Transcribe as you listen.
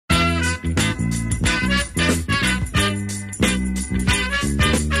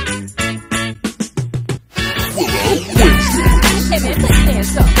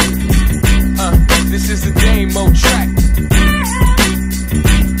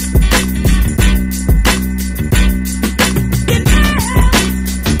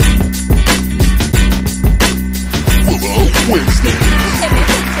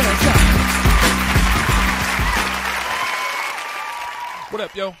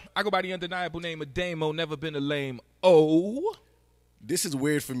Well, I go by the undeniable name of Damo, never been a lame. Oh. This is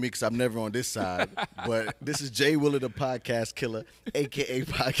weird for me because I'm never on this side, but this is Jay Willa, the podcast killer, a.k.a.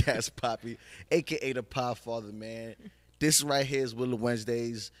 Podcast Poppy, a.k.a. the Podfather, man. This right here is Willa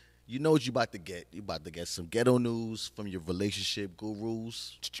Wednesdays. You know what you about to get. You about to get some ghetto news from your relationship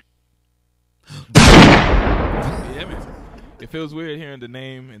gurus. Yeah, man. It feels weird hearing the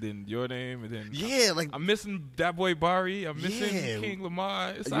name and then your name and then I'm missing that boy Barry. I'm missing King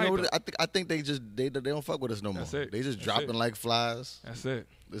Lamar. It's you know what, I think they don't fuck with us no more. That's it. They just dropping like flies. That's it.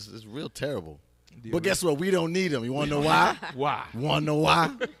 This is real terrible. But guess what? We don't need them. You want to know why? Why? You want to know why?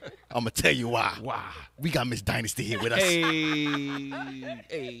 I'm going to tell you why. Why? We got Miss Dynasty here with us. Hey.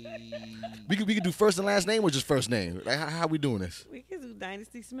 We could do first and last name or just first name? Like, how we doing this? We can do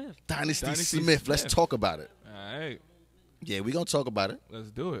Dynasty Smith. Dynasty Smith. Let's talk about it. All right. Yeah, we're going to talk about it. Let's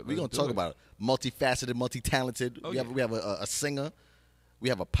do it. We're going to talk about it. Multifaceted, multi-talented. We have a singer. We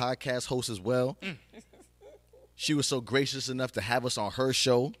have a podcast host as well. She was so gracious enough to have us on her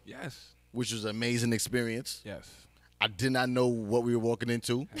show. Yes. Which was an amazing experience. Yes. I did not know what we were walking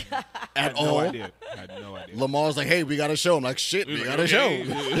into at all. I had no idea. Lamar's like, hey, we got a show. I'm like, shit, we got a show.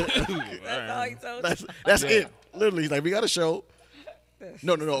 That's all he told us. That's it. Literally, he's like, we got a show.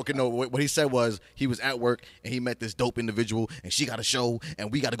 No. Okay, no. What he said was he was at work and he met this dope individual and she got a show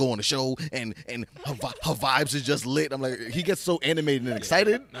and we got to go on the show and her vibes is just lit. I'm like, he gets so animated and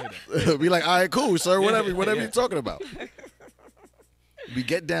excited. We like, all right, cool, sir. Whatever you're talking about. We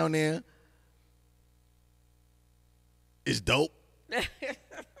get down there. It's dope.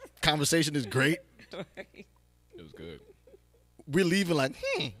 Conversation is great. It was good. We're leaving like,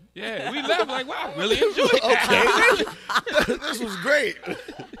 Yeah, we left like, wow, really enjoyed it. Okay. This was great.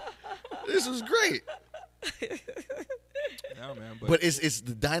 This was great. No, man, but it's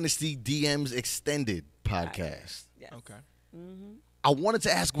the Dynasty DM's extended podcast. Yes. Okay. Mm-hmm. I wanted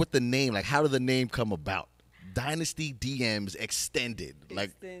to ask what the name, like how did the name come about? Dynasty DM's extended.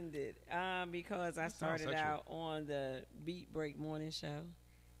 Extended. Because I started out on the Beat Break morning show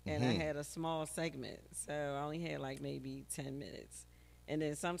and I had a small segment. So I only had like maybe 10 minutes. And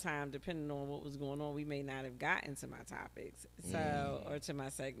then sometime, depending on what was going on, we may not have gotten to my topics or to my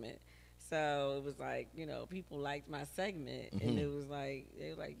segment. So it was like, you know, people liked my segment and it was like, they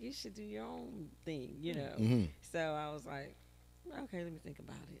were like, you should do your own thing, you know. So I was like, okay, let me think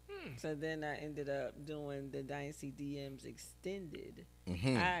about it. So then I ended up doing the Dynasty DMs extended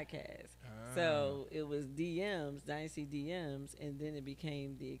podcast. So it was DMs, Dynasty DMs, and then it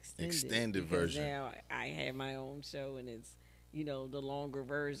became the extended version. Now I have my own show and it's, you know, the longer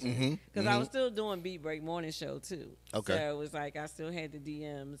version. Because I was still doing Beat Break morning show too. Okay. So it was like I still had the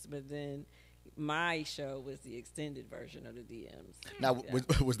DMs, but then my show was the extended version of the DMs. Now,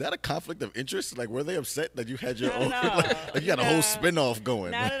 was that a conflict of interest? Like, were they upset that you had your own? Like you had a whole spinoff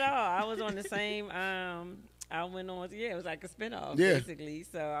going. Not at all. I was on the same. I went on. Yeah, it was like a spinoff basically.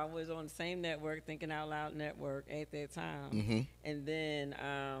 So I was on the same network, Thinking Out Loud Network, at that time. And then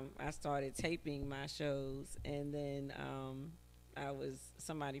I started taping my shows, and then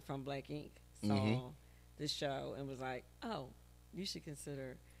somebody from Black Ink saw the show and was like, "Oh, you should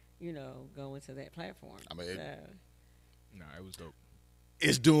consider." You know, go into that platform. I mean, it was dope.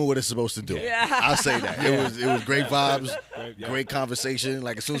 It's doing what it's supposed to do. Yeah. I'll say that. It was great vibes, great conversation.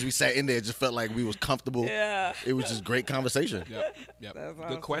 Like as soon as we sat in there, it just felt like we was comfortable. Yeah. It was just great conversation. Yep.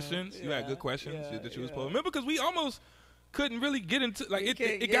 Good questions. You had good questions that you was posing. Remember, because we almost couldn't really get into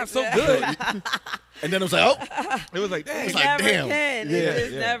it got so good. And then it was like, it was like, dang. It's like, damn.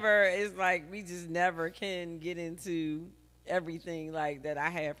 It's like we just never can get into everything like that I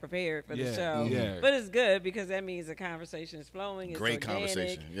had prepared for the show. But it's good because that means the conversation is flowing. It's great organic,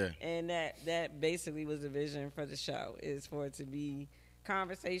 conversation. And that basically was the vision for the show, is for it to be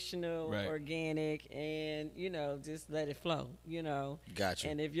conversational, organic, and, you know, just let it flow, you know. Gotcha.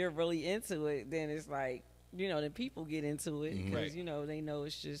 And if you're really into it, then it's like, you know, then people get into it because, you know, they know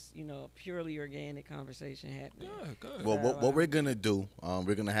it's just, you know, purely organic conversation happening. Good. Well, what we're going to do,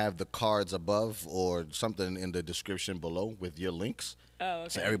 we're going to have the cards above or something in the description below with your links. Oh, okay.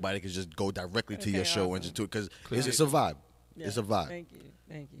 So everybody can just go directly to your show and just do it because it's a vibe. Yeah. It's a vibe. Thank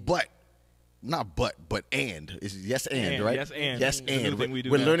you. But. Not but and. It's yes and, right? Yes and.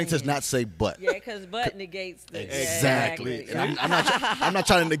 We're learning to not say but. Yeah, because but negates the... Exactly. And I'm not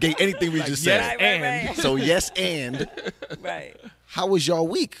trying to negate anything we just said. Right. So yes and. Right. How was y'all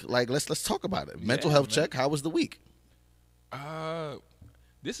week? Like, let's talk about it. Mental health check. How was the week?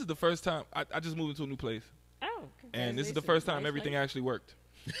 This is the first time. I just moved into a new place. Oh, and this is the first time everything actually worked.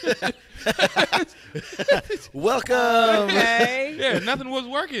 Welcome. Okay. Yeah, nothing was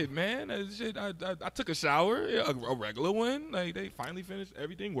working, man. Shit, I took a shower, a regular one. Like they finally finished,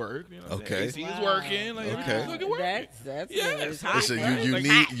 everything worked. You know, Okay. AC is working. Like, okay. everything's working. That's yes. Listen,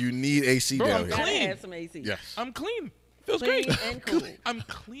 you need AC Bro, down I'm here. clean. Have some AC. Yes. I'm clean. Feels Clean great. and cool. I'm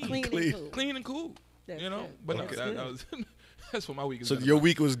clean. Clean and cool. That's You know, good. but no, That's that good. was that's what my week is. So been your about.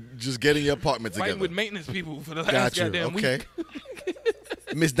 week was just getting your apartment Fighting together. with maintenance people for the last Got you. goddamn Okay. week.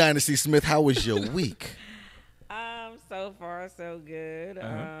 Miss Dynasty Smith, how was your week? So far so good.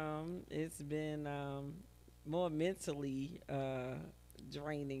 Uh-huh. It's been more mentally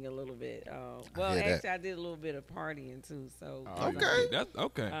draining a little bit. Well, hear that. actually, I did a little bit of partying too. So Okay. That's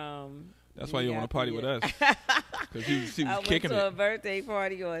okay. That's why we you want to got party with us. Because she was I went kicking to a it. birthday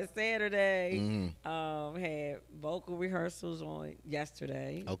party on Saturday. Mm-hmm. Had vocal rehearsals on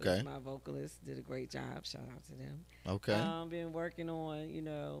yesterday. Okay. My vocalist did a great job. Shout out to them. Okay. Been working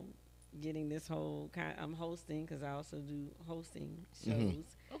on, getting this whole kind. I'm hosting because I also do hosting shows.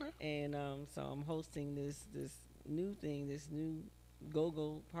 Mm-hmm. Okay. And so I'm hosting this new thing, this new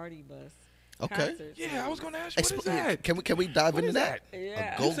go-go party bus. Okay. concert Yeah, I series. was going to ask you, what is that? Can we dive What into is that?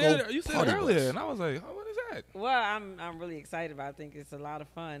 Yeah. A You go-go said it party earlier, bus. and I was like, oh, what is that? Well, I'm really excited about it. I think it's a lot of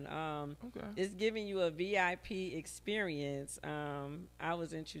fun. Okay. It's giving you a VIP experience. I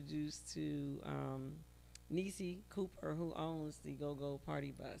was introduced to Niecy Cooper, who owns the Go-Go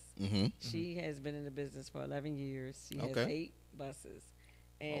Party Bus. Mm-hmm. She has been in the business for 11 years. She has Okay. 8 buses,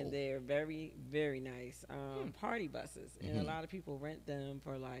 and they're very, very nice party buses. And a lot of people rent them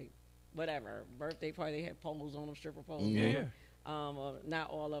for, like, whatever, birthday party. They have poles on them, stripper poles. Yeah. Not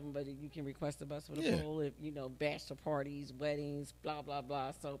all of them, but you can request a bus with a Yeah. pole if, bachelor parties, weddings, blah, blah,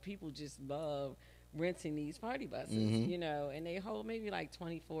 blah. So people just love renting these party buses, and they hold maybe like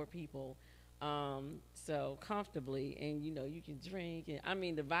 24 people. So comfortably, and you can drink, and I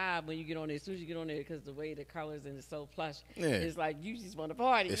mean the vibe when you get on there. As soon as you get on there, because the way the colors and it's so plush, it's like you just want to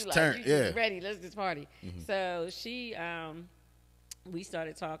party. It's you turn, like, you just ready. Let's just party. So she, we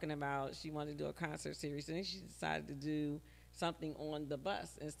started talking about she wanted to do a concert series, and then she decided to do something on the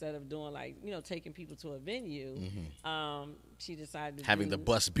bus instead of doing taking people to a venue. She decided to Having the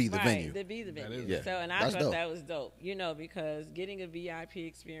bus be the venue. To be the venue. Yeah. So, and I That's thought dope. that was dope, because getting a VIP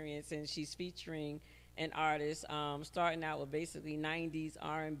experience, and she's featuring an artist starting out with basically 90s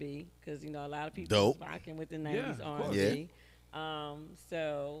R&B, because a lot of people Dope. was rocking with the 90s Yeah, of R&B.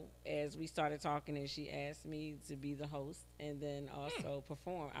 So as we started talking, and she asked me to be the host and then also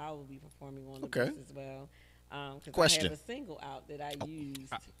perform. I will be performing on the bus as well. Because Question. I have a single out that I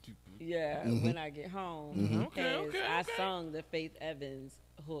used. When I get home. Okay. I sung the Faith Evans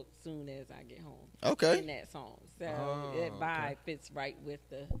hook soon as I get home. Okay. In that song, so that vibe fits right with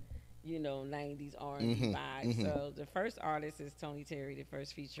the 90s R&B vibe. So the first artist is Tony Terry, the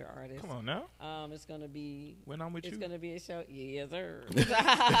first feature artist. Come on now. It's gonna be When I'm with it's you. gonna be a show. Yes, sir.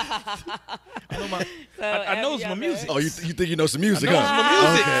 I know some music. Oh, you think you know some music, I know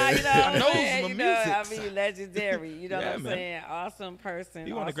huh? some music. I I know some music. I mean, legendary. You know Yeah, what I'm man. saying? Awesome person.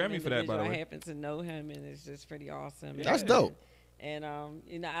 He won a awesome Grammy for that, by the individual. way. I happen to know him, and it's just pretty awesome. That's dope. And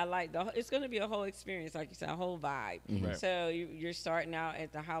I like it's going to be a whole experience, like you said, a whole vibe. Right. So you're starting out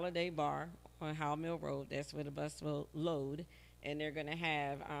at the Holiday Bar on Howell Mill Road. That's where the bus will load, and they're going to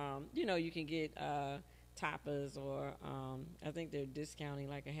have, you can get tapas, or I think they're discounting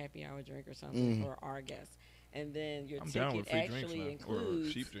like a happy hour drink or something for our guests. And then your I'm down with ticket free drinks actually now. Or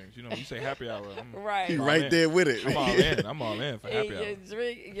includes cheap drinks. You say happy hour. right. He all right in. there with it. I'm all in for happy And hour. your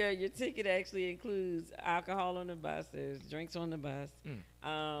drink, your ticket actually includes alcohol on the bus. There's drinks on the bus.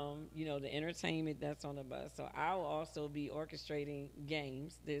 The entertainment that's on the bus. So I will also be orchestrating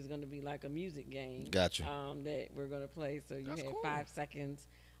games. There's going to be like a music game. Gotcha. That we're going to play. So you That's have cool. 5 seconds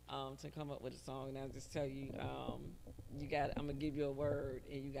to come up with a song. And I'll just tell you, I'm gonna give you a word,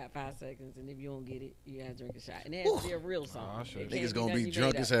 and you got 5 seconds. And if you don't get it, you gotta drink a shot. And it has to be a real song. Oh, sure. It can't Niggas gonna nothing be you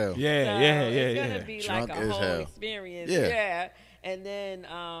drunk made as up. hell. So Yeah. It's gonna be Drunk like a as whole hell. experience. Yeah. Yeah. And then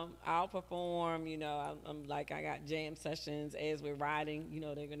I'll perform. I'm like, I got jam sessions as we're riding.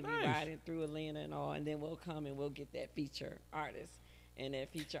 They're gonna be riding through Atlanta and all, and then we'll come and we'll get that feature artist, and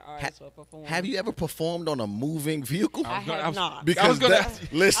that feature artist will perform. Have you ever performed on a moving vehicle? I have not. Because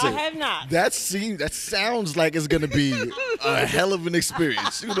listen, I have not. that sounds like it's gonna be a hell of an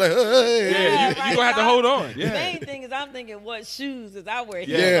experience. You be like, hey. Yeah, you gonna have to hold on. The Yeah. main thing is I'm thinking what shoes is I wear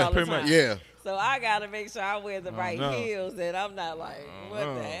heels Yeah, all the pretty time. much. Yeah. So I gotta make sure I wear the right no. heels, and I'm not like, what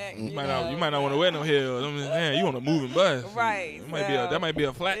the heck? You might not want to wear no heels. Man, you on a moving bus. Right. It might be that might be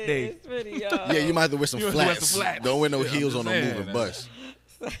a flat day. It's pretty. Yeah, you might have to wear some You have to wear flats. some flats. Don't wear no Yeah, I'm heels just on a saying, moving man. bus.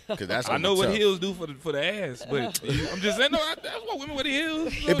 Cause that's I know what heels do for the ass, but I'm just saying, no, that's what women wear the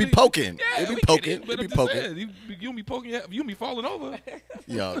heels. It be poking. Yeah, it be poking. But it be poking. saying, you don't be poking. You don't be falling over.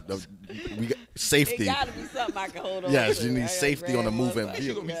 Yeah, we got safety. It gotta be something I can hold on. Yes, to. you need safety on the moving You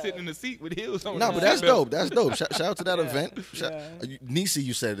vehicle. gonna be sitting in the seat with heels on. No, but that's dope. That's dope. Shout out to that event. Yeah. Nisi,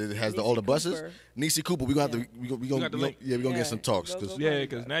 you said it has all the buses. Cooper. Nisi Cooper. We gonna have to. We gonna get some talks. Go Yeah,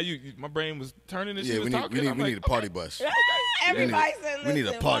 because now my brain was turning and she was talking. We need a party bus. Everybody said, we need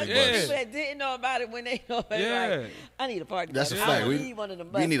a party bus. People that didn't know about it when they know about it, like, I need a party That's bus. a fact. I need one of them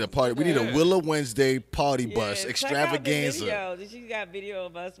buses. We need a party. We need a Willa Wednesday party bus extravaganza. She got video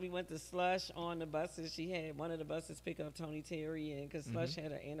of us. We went to Slush on the buses. She had one of the buses pick up Tony Terry, and because Slush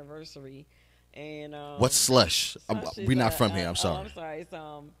had an anniversary. And what's Slush? We're not from here. I'm sorry. I'm sorry.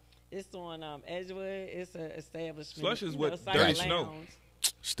 It's on Edgewood. It's an establishment. Slush is what Dirty Snow.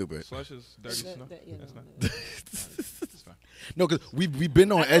 Stupid. Slush is Dirty Snow. That's not. No, because we've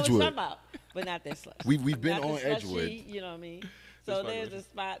been on Edgewood. But not that Slush. We've been not on Edgewood. You know what I mean? So there's a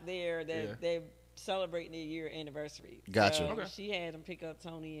spot there that they're celebrating their year anniversary. Gotcha. So she had him pick up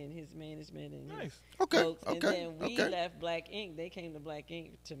Tony and his management and his folks. And then we left Black Ink. They came to Black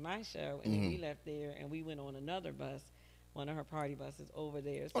Ink to my show, and then we left there and we went on another bus. One of her party buses over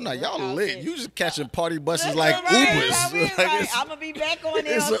there. So now y'all lit. You just catching party buses like Ubers. I'm gonna be back on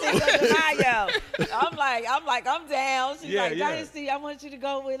there on 6th of Mayo. I'm down. She's like, Dynasty, I want you to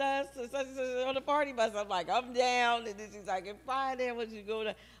go with us on the party bus. I'm like, I'm down. And then she's like, if I want you to go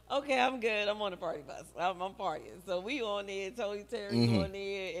to. Okay, I'm good. I'm on the party bus. I'm partying. So we on there, Tony Terry on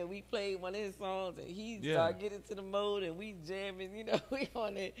there, and we played one of his songs, and he started getting to the mode, and we jamming, we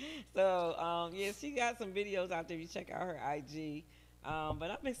on it. So, she got some videos out there. You check out her IG.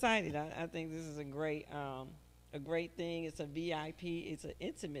 But I'm excited. I think this is a great thing. It's a VIP. It's an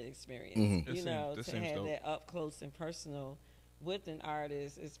intimate experience, to have that up close and personal with an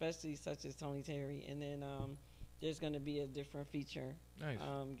artist, especially such as Tony Terry. And then there's going to be a different feature,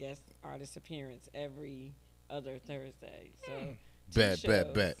 guest artist appearance every other Thursday. So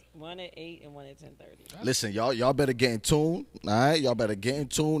bet. One at 8 and one at 10:30. Listen, y'all better get in tune. All right, y'all better get in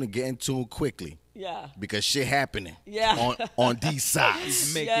tune and get in tune quickly. Yeah. Because shit happening. Yeah. On these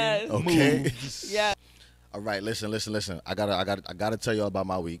sides. Making moves. Yeah. All right, listen. I gotta tell y'all about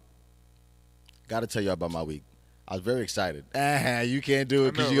my week. I was very excited. You can't do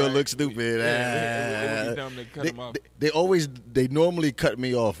it because you're gonna look stupid. It would be dumb to cut them off. They normally cut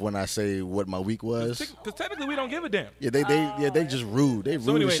me off when I say what my week was. Because technically we don't give a damn. Yeah, they just rude. They rude.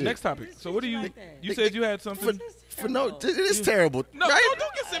 So anyway, as shit. next topic. So what do you? You said you had something. It is terrible. No, right?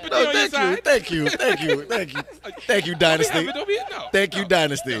 don't get sympathy on your side. Thank you, Dynasty. Thank you,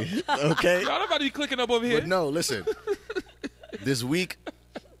 Dynasty. Okay. Y'all about to be clicking up over here. But no, listen. This week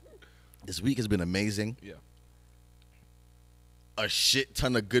has been amazing. Yeah. A shit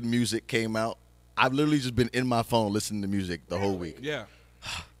ton of good music came out. I've literally just been in my phone listening to music the whole week. Yeah.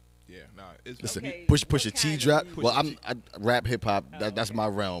 It's listen, okay, push a T drop. Well, I rap hip hop. That's my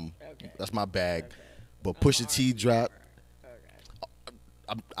realm. Okay. That's my bag. But push a T drop.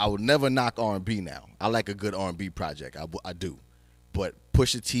 I would never knock R&B now. I like a good R&B project. I do. But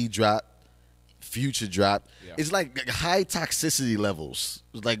push a T drop, Future drop. Yeah. It's like high toxicity levels.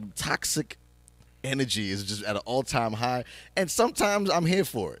 It's like toxic energy is just at an all-time high, and sometimes I'm here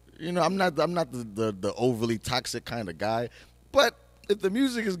for it. I'm not the overly toxic kind of guy, but if the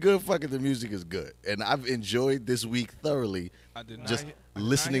music is good, fuck it, the music is good, and I've enjoyed this week thoroughly.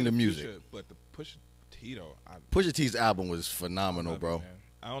 Listening to music. Future, but the Pusha T's album was phenomenal, bro. Man.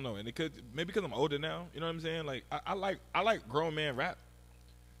 I don't know, and it could maybe because I'm older now. You know what I'm saying? Like I like grown man rap.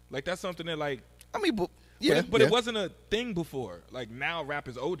 Like that's something that like but it wasn't a thing before. Like now rap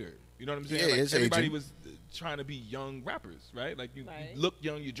is older. You know what I'm saying? Yeah, like it's everybody aging. was trying to be young rappers, right? Like you look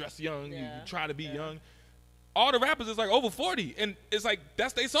young, you dress young, you try to be young. All the rappers is like over 40, and it's like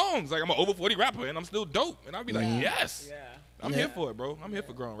that's their songs. Like I'm an over 40 rapper, and I'm still dope, and I'll be like, yes, I'm here for it, bro. I'm here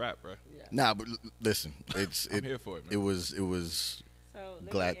for grown rap, bro. Yeah. Nah, but listen, I'm here for it, man. It was. So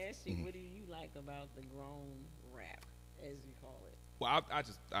glad. let me ask you, what do you like about the grown rap, as you call it? Well,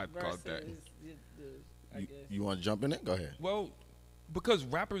 I call it that. You want to jump in it? Go ahead. Well, because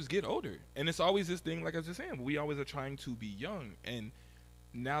rappers get older, and it's always this thing, like I was just saying, we always are trying to be young, and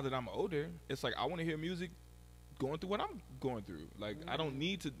now that I'm older, it's like I want to hear music going through what I'm going through. Like I don't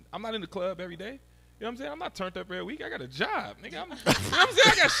need to. I'm not in the club every day. You know what I'm saying? I'm not turned up every week. I got a job, nigga. You know what I'm saying?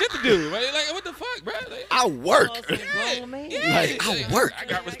 I got shit to do. Right? Like what the fuck, bro? Like, I work. I work. I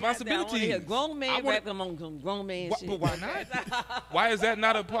got responsibilities. A grown man rap among some grown man shit. But why not? Why is that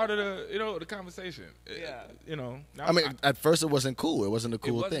not a part of the conversation? Yeah. I mean, at first it wasn't cool. It wasn't a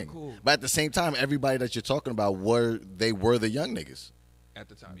cool thing. Cool. But at the same time, everybody that you're talking about were the young niggas. At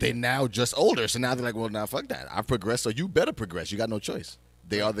the time, They now just older, so now they're like, well, now fuck that. I've progressed, so you better progress. You got no choice.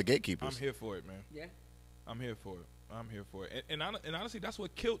 They are the gatekeepers. I'm here for it, man. Yeah. I'm here for it. And honestly, that's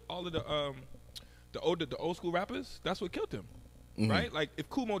what killed all of the old school rappers. That's what killed them, right? Like if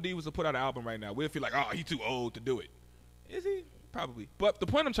Kool Moe Dee was to put out an album right now, we'd feel like, oh, he's too old to do it. Is he? Probably. But the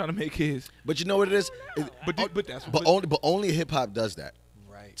point I'm trying to make is, But you know what it is? But only hip hop does that.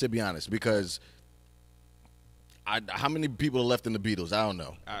 right. To be honest, because how many people are left in the Beatles? I don't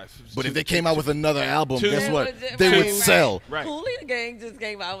know. But if they came out with another album, guess what? They would sell. Right. Kool and the Gang just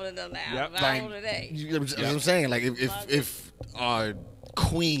came out with another album. Like, you know what I'm saying? Like if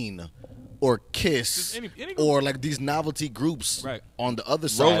Queen or Kiss any or like these novelty groups Right. on the other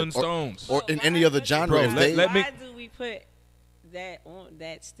side, Rolling Stones. or in any other genre, Bro, if they Why do we put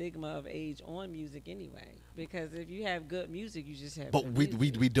that stigma of age on music anyway? Because if you have good music, you just have. But good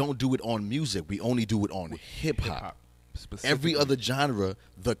music. we don't do it on music. We only do it on hip hop. Hip-hop, specifically. Every other genre,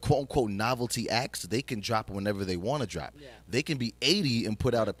 the quote unquote novelty acts, they can drop whenever they want to drop. Yeah. They can be 80 and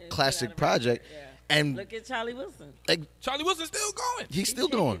put out a And classic put out a project, record, yeah. and Look at Charlie Wilson. like, Charlie Wilson's still going. he's still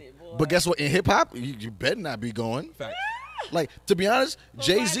kicking going. it, boy. But guess what? In hip hop, you better not be going. Facts. Like, to be honest, But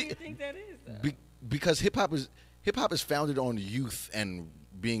Jay why do Z, you think that is, though? because hip hop is founded on youth and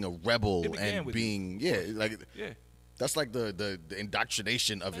being a rebel It began and with being like Yeah. that's like the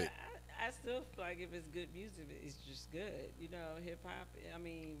indoctrination of But it. I still feel like if it's good music, it's just good. You know, hip hop. I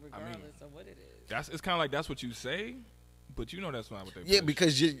mean, regardless of what it is. It's kind of like that's what you say, but you know that's not what they. Yeah, push.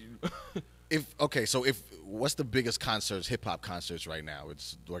 because what's the biggest concerts, hip hop concerts right now?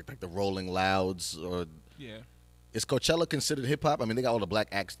 It's like the Rolling Louds, or yeah, is Coachella considered hip hop? I mean, they got all the black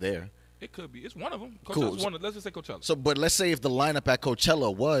acts there. it could be. It's one of them. Cool. Coachella's one. Let's just say Coachella. So, but let's say if the lineup at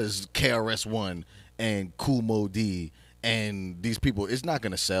Coachella was KRS-One and Kool Moe Dee and these people, it's not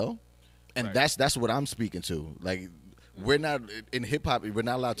gonna sell, and Right. that's what I'm speaking to. Like, we're not in hip hop. We're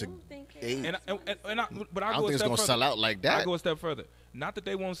not allowed to. don't think age. but I I don't go a think it's step gonna further. sell out like that. I go a step further. Not that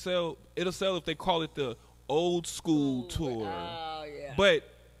they won't sell. It'll sell if they call it the old school tour. Oh yeah. But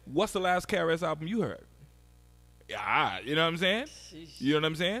what's the last KRS album you heard? Yeah, you know what I'm saying? You know what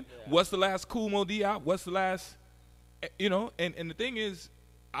I'm saying? Yeah. What's the last Kool Moe Dee album? What's the last, you know? And the thing is,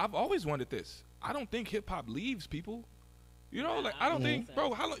 I've always wanted this. I don't think hip hop leaves people. You know, like I don't think,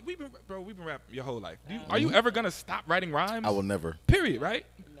 bro. How long we've been rapping your whole life? Are you ever gonna stop writing rhymes? I will never. Period. Right?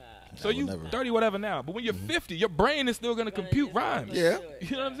 Nah. So will you never. 30 whatever now, but when you're 50, your brain is still gonna compute It's not rhymes. gonna Yeah. do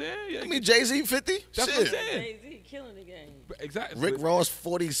it. You know what I'm saying? Yeah. I mean, Jay-Z 50. That's Shit. what I'm saying. Jay-Z killing the game. Exactly. Rick Ross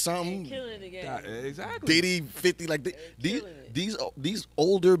 40 something. Killing the game. Exactly. Diddy 50. Like these killing it. these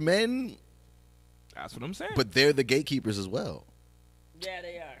older men, That's what I'm saying. but they're the gatekeepers as well. Yeah,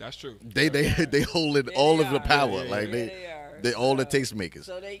 they are. that's true. They hold it Yeah, all they of the are. power. Yeah, Like Yeah, they are. they all the So- tastemakers.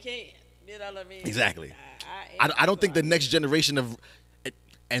 So they can't. You know what I mean? Exactly. I I don't think the next generation of,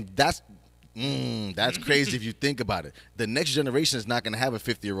 and that's crazy if you think about it. The next generation is not going to have a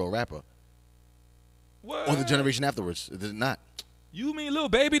 50-year-old rapper, What? or the generation afterwards. It's not. You mean Lil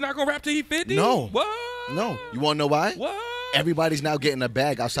Baby not gonna rap till he 50? No. What? No, you want to know why? What? Everybody's now getting a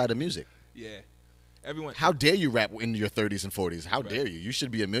bag outside of music. Yeah. Everyone. How dare you rap in your 30s and 40s? How dare you? You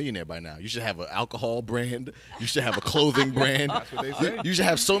should be a millionaire by now. You should have an alcohol brand. You should have a clothing brand. That's what they say. You should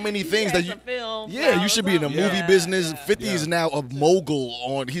have so many things that you. Film. Yeah, you should be in the Yeah. movie business. Yeah. 50 is Yeah. now a mogul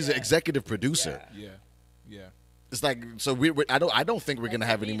on. He's an executive producer. Yeah. Yeah. It's like, so I don't think we're gonna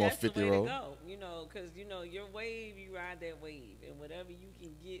have any more That's the way to 50-year-old. go, you know, because you know your wave, you ride that wave, and whatever you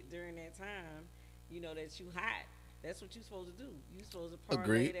can get during that time, you know that you hot. That's what you're supposed to do. You're supposed to parlay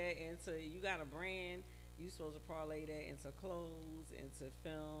Agreed. that into. You got a brand. You're supposed to parlay that into clothes, into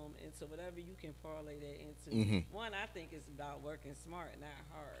film, into whatever you can parlay that into. Mhm. One, I think it's about working smart, not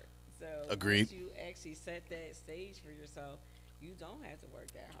hard. So Agreed. once you actually set that stage for yourself, you don't have to work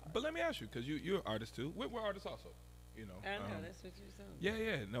that hard. But let me ask you, because you're an artist too. We're artists also. You know. I know that's what you're saying. Yeah,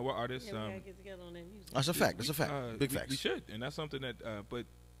 yeah. No, we're artists. Yeah, we gotta get together on that music. That's a fact. That's a fact. Big we, facts. We should, and that's something that. But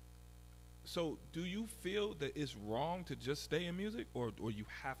so, do you feel that it's wrong to just stay in music, or you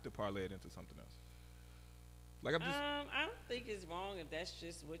have to parlay it into something else? Like I'm just. I don't think it's wrong if that's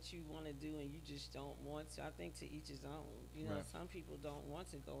just what you want to do and you just don't want to. I think to each his own. You know, Right. some people don't want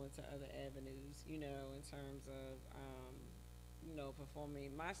to go into other avenues. You know, in terms of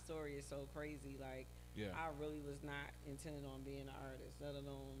performing. My story is so crazy. Like, Yeah. I really was not intended on being an artist, let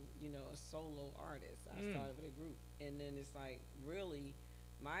alone a solo artist. I started with a group, and then it's like really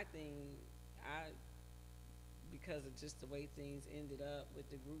my thing. Because of just the way things ended up with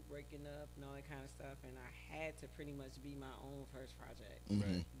the group breaking up and all that kind of stuff, and I had to pretty much be my own first project.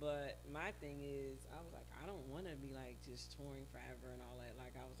 Mhm. But my thing is, I was like, I don't want to be like just touring forever and all that.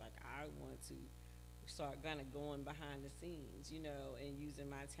 Like, I was like, I want to start kind of going behind the scenes, you know, and using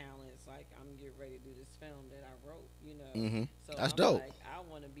my talents. Like, I'm getting ready to do this film that I wrote, you know. So That's I'm dope. like, I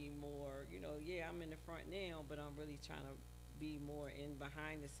want to be more, you know, yeah, I'm in the front now, but I'm really trying to be more in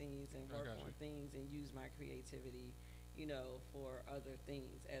behind the scenes and work on things and use my creativity, you know, for other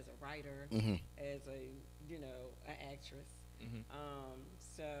things as a writer, as a, you know, an actress.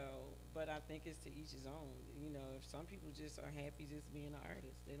 So, but I think it's to each his own. You know, if some people just are happy just being an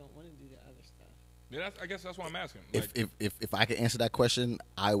artist, they don't want to do the other stuff. Yeah, I guess that's why I'm asking. Like, If I could answer that question,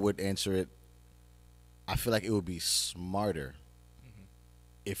 I would answer it. I feel like it would be smarter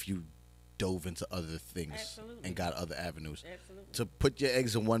if you dove into other things and got other avenues. Absolutely. To put your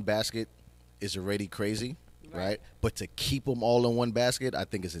eggs in one basket is already crazy, right? But to keep them all in one basket, I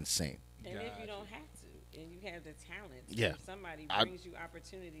think is insane. And if you don't have to, and you have the talent, yeah. If somebody brings you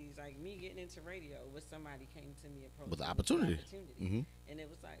opportunities, like me getting into radio, with somebody came to me approached with the me opportunity, and it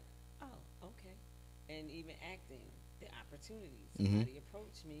was like, oh, okay. And even acting, the opportunities. Somebody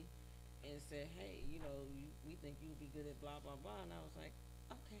approached me and said, hey, you know, we think you would be good at blah blah blah, and I was like,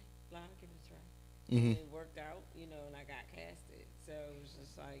 okay, blah, I'll give it a try. And it worked out, you know, and I got casted. So it was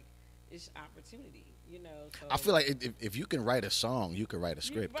just like, it's opportunity, you know. So I feel like if you can write a song, you can write a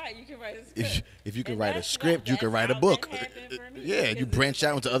script. You can write a script. If you can write a script, you can write a book. Yeah, you branch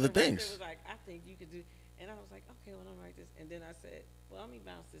out into other things. It was like, I think you could do, and I was like, okay, well, I'm gonna write this, and then I said, well, let me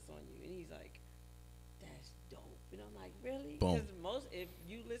bounce this on you, and he's like, that's dope, and I'm like, really? Because if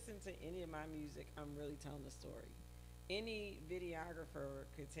you listen to any of my music, I'm really telling the story. Any videographer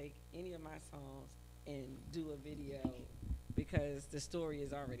could take any of my songs and do a video because the story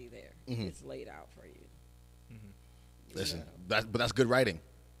is already there. It's laid out for you. Listen, but that's good writing.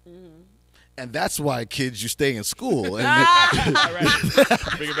 And that's why, kids, you stay in school. And all right.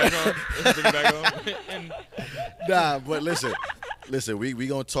 Bring it back on. Let's bring it back on. Nah, but listen, we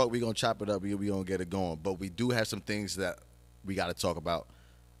gonna talk, we gonna chop it up, we gonna get it going. But we do have some things that we gotta talk about.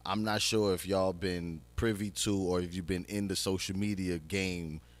 I'm not sure if y'all been privy to or if you've been in the social media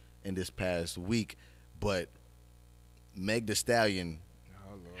game in this past week, but Meg Thee Stallion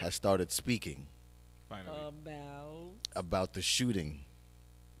has started speaking about the shooting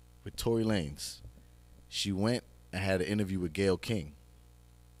with Tory Lanez. She went and had an interview with Gayle King.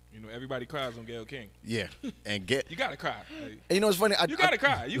 You know, everybody cries on Gayle King. Yeah, and you gotta cry. And you know what's funny? You gotta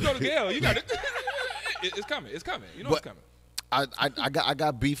cry. You go to Gayle. You gotta. It's coming. It's coming. You know it's coming. I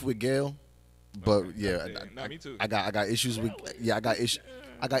got beef with Gayle, but me too. I got issues with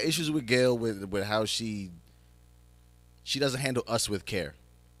I got issues with Gayle with how she doesn't handle us with care.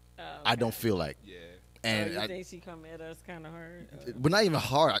 Okay. I don't feel like. Yeah. And you think she come at us kind of hard? But not even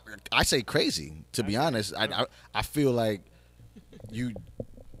hard. I say crazy. To be honest, I feel like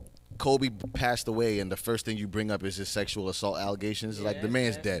Kobe passed away, and the first thing you bring up is his sexual assault allegations. Yeah, like the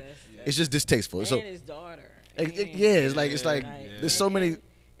man's dead. It's just distasteful. And so his daughter. It's like there's so many.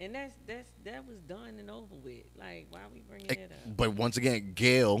 And that was done and over with. Like, why are we bringing it up? But once again,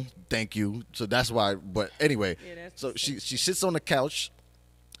 Gayle, thank you. So that's why. But anyway, so she sits on the couch,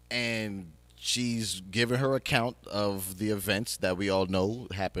 and she's giving her account of the events that we all know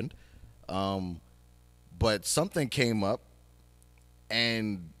happened. But something came up,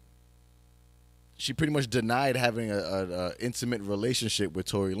 and she pretty much denied having a intimate relationship with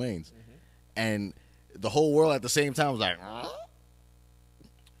Tory Lanez, and the whole world at the same time was like, huh?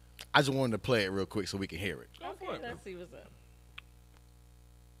 I just wanted to play it real quick so we can hear it. Okay, let's see what's up.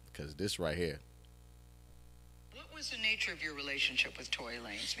 Because this right here. What was the nature of your relationship with Tory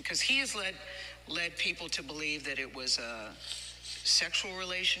Lanez? Because he has led people to believe that it was a sexual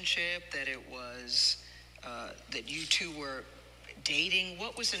relationship, that it was that you two were dating.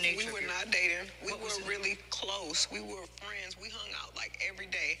 What was the nature? We were not dating. We were really close. We were friends. We hung out like every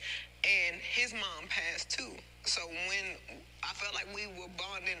day. And his mom passed too. So when I felt like we were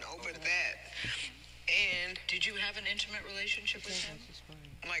bonding over that. And did you have an intimate relationship with him?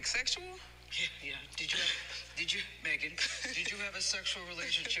 Like sexual? Yeah. Did you, Megan? Did you have a sexual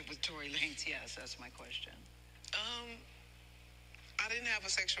relationship with Tory Lanez? Yes, that's my question. I didn't have a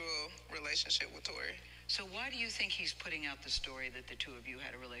sexual relationship with Tory. So why do you think he's putting out the story that the two of you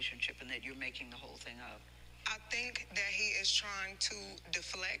had a relationship and that you're making the whole thing up? I think that he is trying to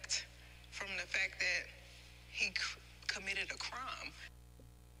deflect from the fact that he committed a crime.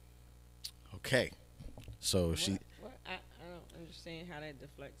 Okay. So I don't understand how that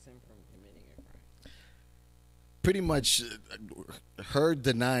deflects him from committing a crime. Pretty much her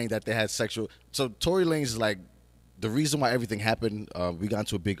denying that they had sexual. So Tory Lanez is like, the reason why everything happened, we got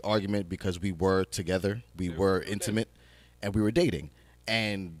into a big argument because we were together, we were intimate, and we were dating.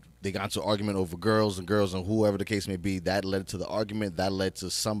 And they got into an argument over girls and whoever the case may be. That led to the argument. That led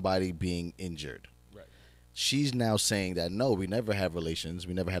to somebody being injured. Right. She's now saying that no, we never had relations.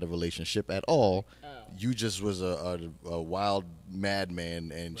 We never had a relationship at all. Oh. You just was a wild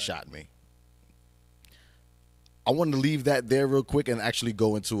madman and shot me. I want to leave that there real quick and actually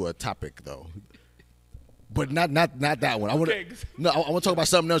go into a topic though, but not that one. I want to I want to talk about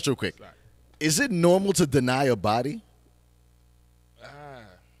something else real quick. Is it normal to deny a body?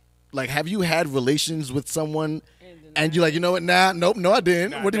 Like, have you had relations with someone and you're like, you know what? Nah, nope, no, I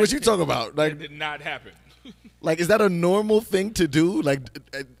didn't. Nah, what you talking about? Like, that did not happen. Like, is that a normal thing to do? Like,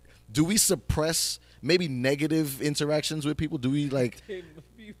 do we suppress maybe negative interactions with people? Do we like? It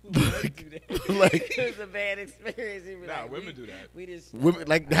was a bad experience. Nah, women do that. We just Women,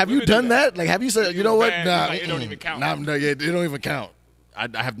 like, have you done that? Like, have you said, you know what? Nah, like, it don't even count. Nah, no, yeah, it don't even count. I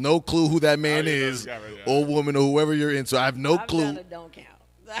have no clue who that man is, or woman, or whoever you're into. I have no clue. Don't count.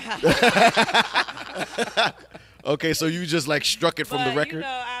 Okay, so you just like struck it from the record. You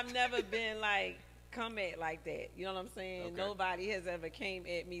know, I've never been like come at like that. You know what I'm saying? Okay. Nobody has ever came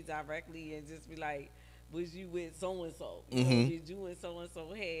at me directly and just be like, "Was you with so and so? Did you and so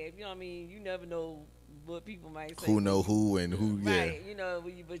have?" You know what I mean? You never know what people might say. Who know who and who? Right, Yeah. you know,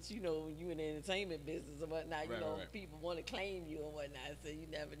 but you know, when you in the entertainment business or whatnot, you know, right. people want to claim you and whatnot, so you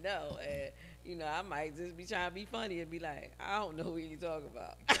never know. And you know, I might just be trying to be funny and be like, I don't know who you talking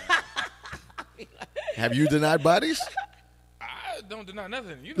about. Have you denied bodies? I don't deny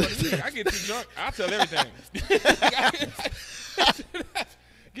nothing. You know me. I get too drunk. I'll tell everything.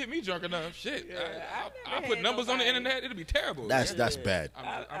 Get me drunk enough. Shit. Yeah, I put numbers on the internet. It'll be terrible. That's bad.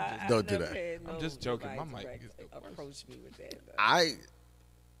 Don't do that. I'm just joking. My mic is the worst. Approach me with that. Though.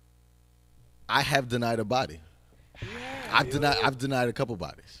 I have denied a body. Yeah. I've denied a couple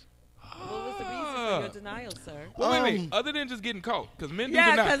bodies. What was the reason for your denial, sir? Well, wait. Other than just getting caught, because men do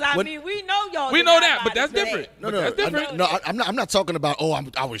Yeah, deny. because I mean, we know y'all. We know deny that, but that's bodies different. today. No, That's different. I'm not talking about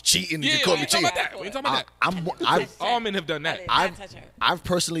I was cheating and Yeah, you we caught me ain't talking cheating. about that. We ain't talking about that. I've All men have done that. I did not touch her. I've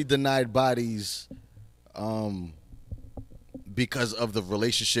personally denied bodies because of the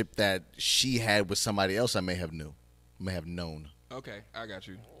relationship that she had with somebody else I may have known. Okay, I got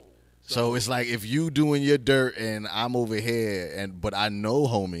you. So it's like if you doing your dirt and I'm over here but I know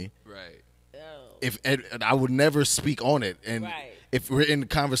homie, Right. and I would never speak on it. And Right. if we're in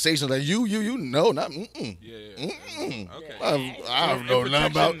conversations like you know, not Yeah. Okay. I don't know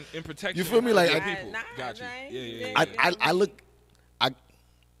nothing about. In protection. You feel me? Like, of I- people. Nah, Got you. right? Yeah. I look.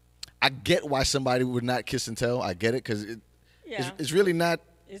 I get why somebody would not kiss and tell. I get it because it's really not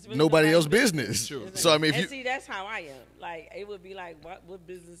It's really nobody nobody's else's business. True. So I mean, if and you see, that's how I am. Like it would be like, what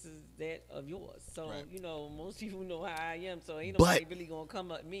business is that of yours? So Right. you know, most people know how I am. So ain't But- nobody really gonna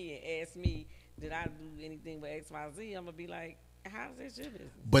come up to me and ask me, did I do anything with X, Y, Z? I'm gonna be like, how's that your business?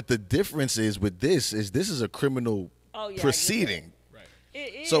 but the difference is with this is a criminal Oh, yeah, I get proceeding. Right.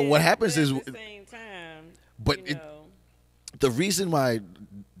 It So what is, happens but is- at the same time, but you it- know, The reason why,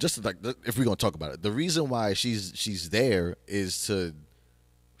 just like if we're gonna talk about it, the reason why she's there is to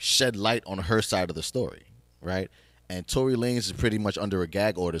shed light on her side of the story, right? And Tory Lanez is pretty much under a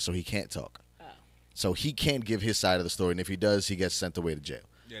gag order, so he can't talk. So he can't give his side of the story, and if he does, he gets sent away to jail.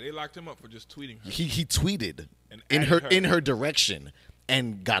 Yeah, they locked him up for just tweeting her. He tweeted And in added her direction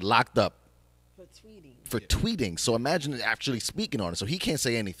and got locked up for tweeting. for tweeting. So imagine actually speaking on it. So he can't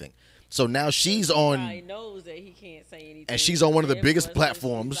say anything. So now she's on. Everybody knows that he can't say anything, And she's on one of the Everyone biggest says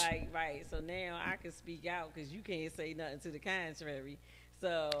platforms. she's like, right. So now I can speak out because you can't say nothing to the contrary.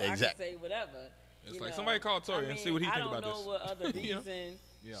 So I can Exactly. say whatever. It's you like know. somebody call Tory and see what he think about I don't this. know what other You know? reason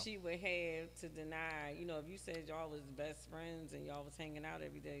Yeah. she would have to deny. You know, if you said y'all was best friends and y'all was hanging out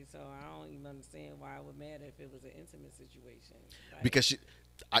every day, so I don't even understand why it would matter if it was an intimate situation. Like, Because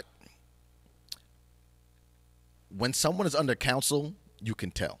when someone is under counsel, you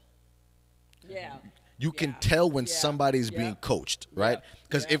can tell. yeah. You can Yeah. tell when Yeah. somebody's Yeah. being coached, right? Yeah.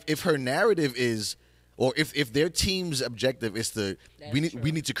 Because Yeah. if her narrative is, or if their team's objective is to, That's we true.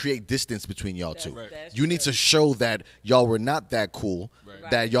 need to create distance between y'all That's- two. Right. that's You need true. to show that y'all were not that cool, Right.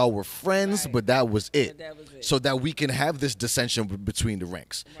 that y'all were friends, Right. but that was it. But that was it. So that we can have this dissension between the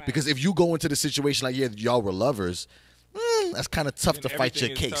ranks. Right. Because if you go into the situation like, yeah, y'all were lovers, that's kind of tough And to fight your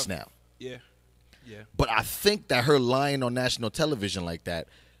everything is case tough. now. Yeah. Yeah. But I think that her lying on national television like that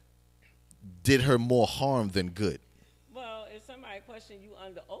did her more harm than good. Well, if somebody question you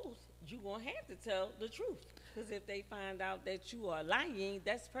under oath, you gonna have to tell the truth. Because if they find out that you are lying,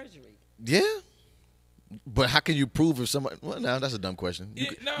 that's perjury. Yeah. But how can you prove if somebody? Well, no, that's a dumb question. You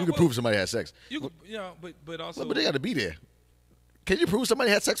Yeah, can, no, you can well- prove somebody had sex. But also. But they got to be there. Can you prove somebody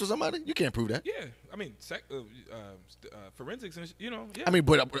had sex with somebody? You can't prove that. Yeah, I mean, forensics and yeah. I mean,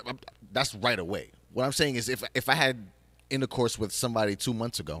 but that's right away. What I'm saying is, if I had intercourse with somebody 2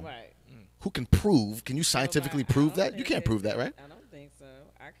 months ago, Right. who can prove? Can you scientifically prove that? You can't prove that, right? I don't think so.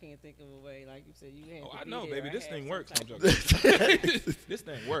 I can't think of a way. Like you said, you have. Oh, to I be know, there. baby. I This have thing some works. I'm type joking. This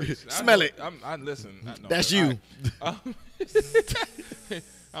thing works. Smell it. Listen. No, That's you.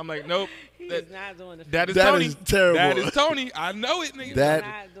 I'm like, nope. He is not doing the. That is That Tony. is terrible. That is Tony. I know it, nigga. That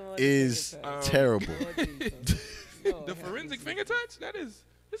not doing the is finger touch. terrible. Lord Jesus. Lord The have forensic mercy. finger touch.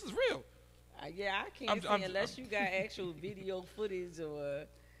 This is real. Yeah, I can't I'm- say unless you got actual video footage or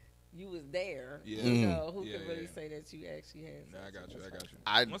you was there. Yeah. You know, who Yeah, can really yeah. say that you actually had? Nah, I got you.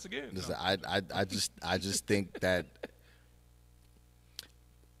 I Once again, listen, no. I just think that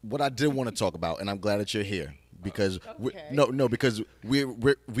what I did want to talk about, and I'm glad that you're here because Okay. because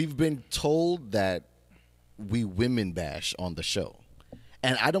we've been told that we women bash on the show,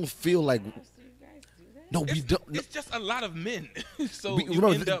 and I don't feel like Do you guys do that? no, we It's, don't. it's just a lot of men. So We, you you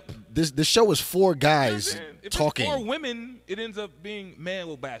know, end up. this show is four You know what I'm guys saying? If talking. it's 4 women, it ends up being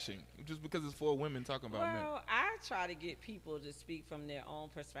male bashing, just because it's 4 women talking about men. Well, I try to get people to speak from their own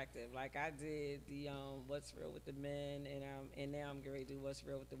perspective. Like I did the "What's Real with the Men," and now I'm getting ready to do "What's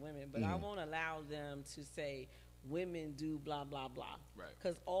Real with the Women." But I won't allow them to say women do blah blah blah. Right.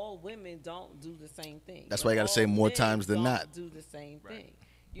 Because all women don't do the same thing. That's But why you gotta say all more men times than don't not. Do the same Right. thing.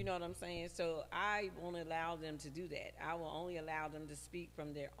 You know what I'm saying? So I won't allow them to do that. I will only allow them to speak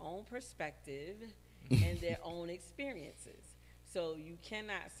from their own perspective and their own experiences. So you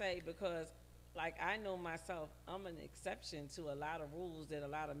cannot say because, like I know myself, I'm an exception to a lot of rules that a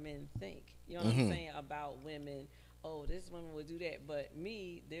lot of men think. You know what I'm saying about women. Oh, this woman would do that, but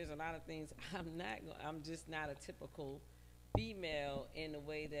me, there's a lot of things I'm just not a typical female in the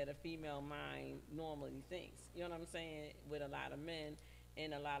way that a female mind normally thinks. You know what I'm saying? With a lot of men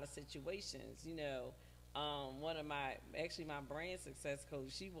in a lot of situations, you know. One of my brand success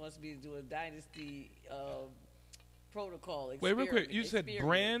coach, she wants me to do a Dynasty protocol. Wait, real quick. You said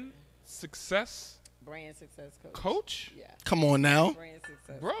brand success brand success coach? Yeah. Come on now. Brand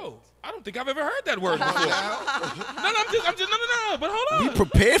success Bro, coach. I don't think I've ever heard that word before. I'm just, no. But hold on. We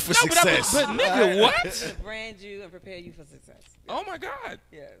prepared for No, success. But nigga, what? To brand you and prepare you for success. Oh my God.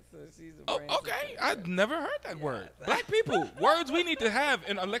 Yeah, so she's a Oh, brand okay. success I've coach. never heard that word. Black people, words we need to have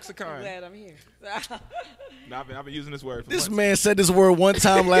in a I'm lexicon. glad I'm here. No, I've been using this word for This months. man said this word one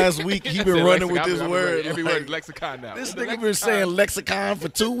time last week. He been Said running with lexicon. this I've been word. running every Like, word is lexicon now. This The nigga been lexicon. saying lexicon for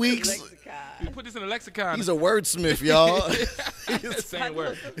 2 weeks. Lexicon. You put this in a lexicon. He's a wordsmith, y'all. Same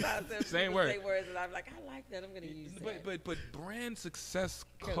word. Sometimes Same people word. Say words and I'm like, I like that. I'm gonna use that. But brand success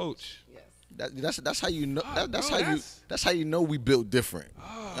coach. Yes. That's how you know. Oh, That's bro, how that's how you know we built different.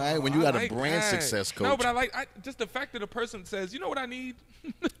 All right, when you I got like a brand that. success coach, No, but I just the fact that a person says, you know what I need?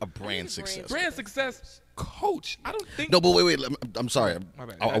 a brand success. Brand success coach. I don't think. No, but wait. I'm sorry. My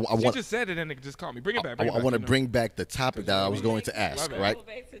bad. I She want. just said it and it just called me. Bring it back. I want to you know. bring back the topic that I was going to ask. bad. Right. Go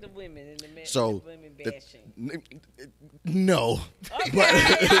back to the women and the men. So, the women the- bashing. No,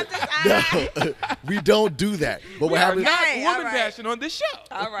 Okay, no, we don't do that. But We what are happens? not Hey, all woman right. bashing on this show.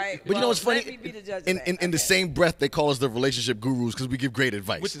 all right. But you know what's funny? Let me be the judge. In the same breath, they call us the relationship gurus because we give great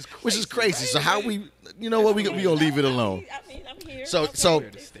advice, Which is crazy. crazy, So how we, you know what, we gonna leave it alone. I mean, I'm here. So Okay.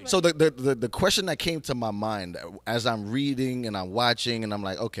 the question that came to my mind as I'm reading and I'm watching and I'm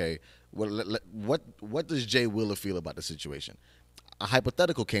like, okay, what does Jay Willa feel about the situation? A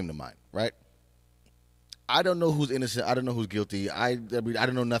hypothetical came to mind, right? I don't know who's innocent. I don't know who's guilty. I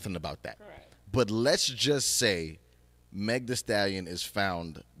don't know nothing about that. Correct. But let's just say Meg Thee Stallion is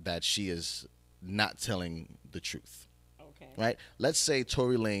found that she is not telling the truth. Okay. Right? Let's say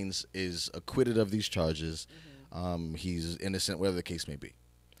Tory Lanez is acquitted of these charges. He's innocent, whatever the case may be.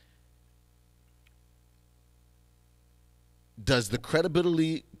 Does the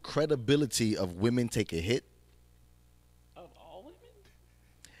credibility of women take a hit? Of all women?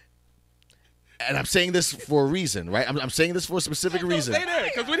 And I'm saying this for a reason, right? I'm saying this for a specific reason. Stay there,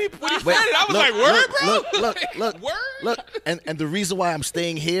 because when he Wait, said it, I was like, word, bro. Look, Word? and the reason why I'm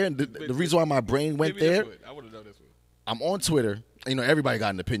staying here, and the reason why my brain went Maybe there, this one. I want to know this one. I'm on Twitter. You know, everybody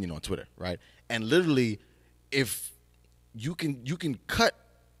got an opinion on Twitter, right? And literally, if you can cut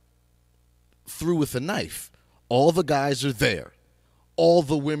through with a knife, all the guys are there, all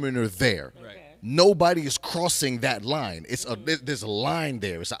the women are there. Right. Okay. Nobody is crossing that line. There's a line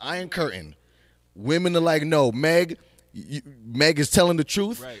there. It's an iron curtain. Women are like, no, Meg is telling the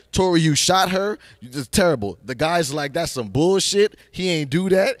truth. Right. Tory, you shot her. It's terrible. The guy's like, that's some bullshit. He ain't do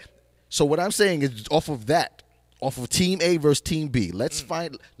that. So what I'm saying is off of Team A versus Team B. Let's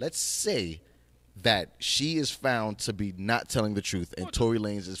say that she is found to be not telling the truth and Tory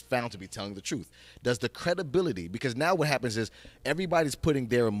Lanez is found to be telling the truth, does the credibility, because now what happens is everybody's putting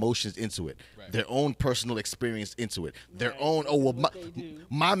their emotions into it, their own personal experience into it, their own, oh, well,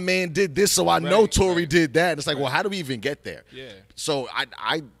 my man did this, so I know Tory did that. And it's like, well, how do we even get there? Yeah. So I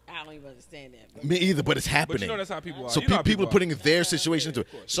don't even understand that. Me either, but it's happening. But you know that's how people are. So people are putting their situation into it.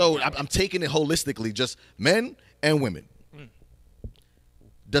 So I'm taking it holistically, just men and women.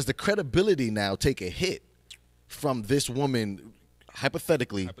 Does the credibility now take a hit from this woman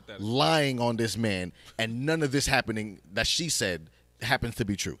hypothetically lying on this man and none of this happening that she said happens to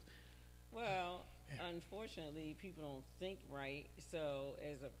be true? Well, unfortunately, people don't think right. So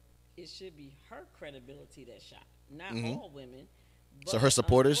it should be her credibility that's shot, not all women. But so her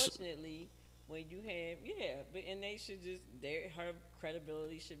supporters. Unfortunately, when you have and they should just her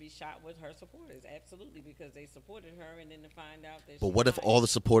credibility should be shot with her supporters, absolutely, because they supported her, and then to find out that. But what if all the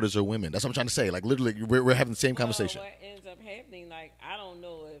supporters are women? That's what I'm trying to say. Like literally, we're having the same conversation. What ends up happening? Like I don't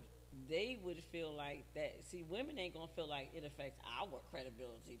know if they would feel like that. See, women ain't gonna feel like it affects our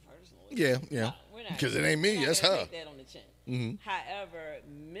credibility personally. Yeah. No, because it ain't me, that's her. Take that on the chin. However,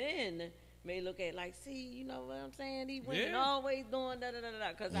 men may look at like, see, you know what I'm saying? These women always doing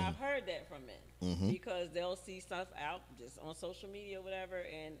da-da-da-da-da. Because I've heard that from men. Because they'll see stuff out just on social media or whatever,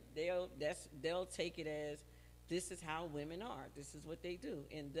 and they'll take it as this is how women are. This is what they do.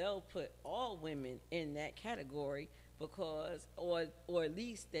 And they'll put all women in that category because, or at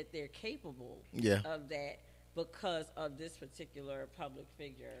least that they're capable of that because of this particular public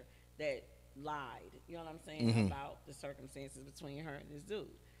figure that lied, you know what I'm saying, about the circumstances between her and this dude.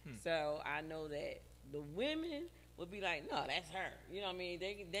 So I know that the women would be like, no, that's her. You know what I mean?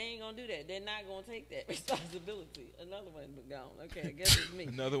 They ain't going to do that. They're not going to take that responsibility. Another one but gone. Okay, I guess it's me.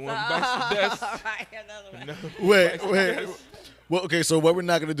 Another one bites the dust. All right, another one. Wait. Well, okay, so what we're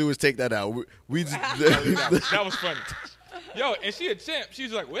not going to do is take that out. We just, that was funny. Yo, and she a champ.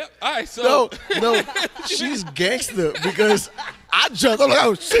 She's like, well, all right, so. No, she's gangster because I jumped. I'm like,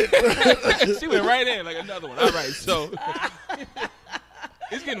 oh, shit. She went right in like another one. All right, so.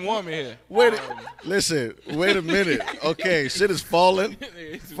 It's getting warm in here. Listen, wait a minute. Okay, shit is falling.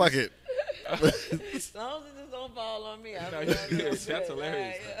 Fuck it. As long as it just don't fall on me. That's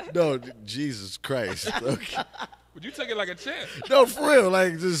hilarious. No, Jesus Christ. Okay. But you took it like a champ. No, for real.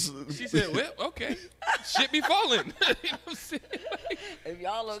 Like, just. She said, well, okay. Shit be falling. You know what I'm saying? Like, if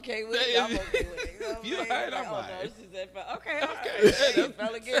y'all okay with it, I'm okay with it. You know what you all right, I'm all right. She said, okay.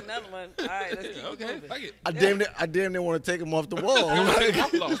 Fella get another one. All right, let's keep okay, moving. fuck it. I damn near want to take him off the wall.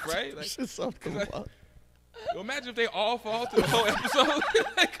 I'm lost, right? Like, shit's off the wall. Well, imagine if they all fall through the whole episode.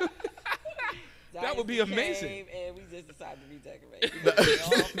 That would be amazing. And we just decided to redecorate. We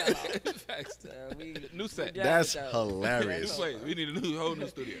all fell out. Facts. So new set. That's hilarious. We need a whole new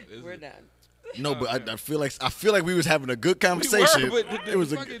studio. We're done. No, but I feel like we was having a good conversation. It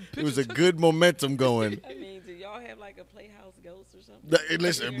was a good momentum going. I mean, do y'all have like a Playhouse Ghost or something?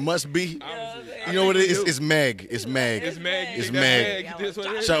 Listen, it must be. You know what it is? It's Meg. It's Meg. It's Meg. It's Meg. This what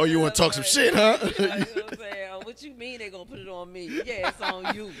it is. So you want to talk some shit, huh? You know what I'm saying? What you mean they gonna put it on me? Yeah, it's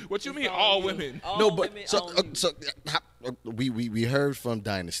on you. What you mean all women? No, but we heard from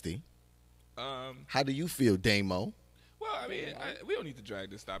Dynasty. How do you feel, Damo? Well, I mean, we don't need to drag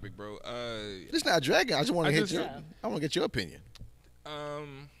this topic, bro. It's not dragging. I just want to I want to get your opinion.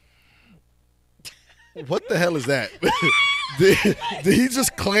 What the hell is that? did he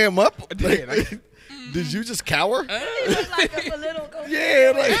just clam up? Did you just cower? He look like a political.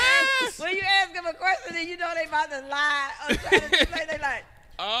 Yeah, like when you ask him a question and you know they about to lie or try to play, they like.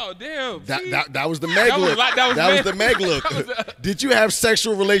 Oh damn! That was the Meg look. That was the Meg look. Did you have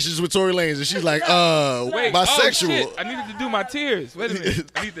sexual relations with Tory Lanez? And she's like, wait, bisexual. Shit. I needed to do my tears. Wait a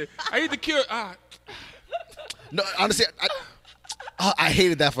minute. I need to cure. No, honestly, I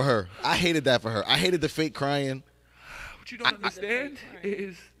hated that for her. I hated the fake crying. What you don't understand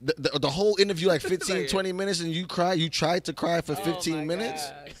is the whole interview, like 15, 20 minutes, and you tried to cry for 15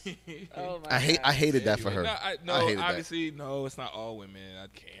 minutes. I hated that for her. Obviously, no, it's not all women. I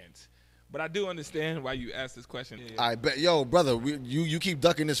can't. But I do understand why you asked this question. I bet, yo, brother, you keep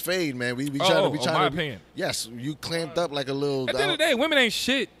ducking this fade, man. We trying to. My opinion. Yes, you clamped up like a little. At the end of the day, women ain't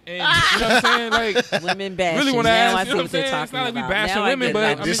shit. And, you know what I'm saying? Like, women bashing. Really want to ask. You know what I'm saying? It's not like we bashing women,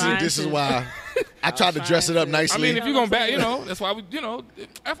 but this is why. I tried to dress it up nicely. I mean, if you're going to back, that's why we,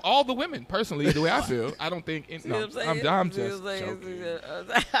 F all the women, personally, the way I feel. I don't think, I'm just joking.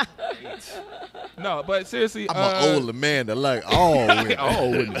 No, but seriously. I'm an old Amanda, like all women.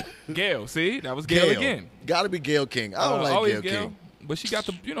 All women. Gayle, see? That was Gayle again. Got to be Gayle King. I don't like Gayle King. But she got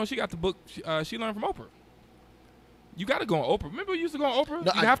the book, she learned from Oprah. You got to go on Oprah. Remember you used to go on Oprah?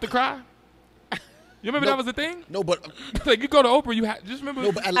 You have to cry? You remember that was the thing? No, but like you go to Oprah, you just remember.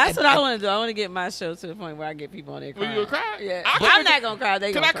 no, but That's what I want to do. I want to get my show to the point where I get people on there Will crying. you cry? Yeah, I'm not gonna cry.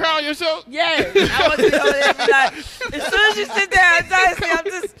 They Can gonna I cry on your show? Yeah, I want to be over there and be like, as soon as you sit down,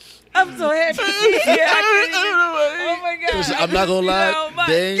 I'm so happy to be here. I can't even, oh my God. Listen, I'm not gonna lie,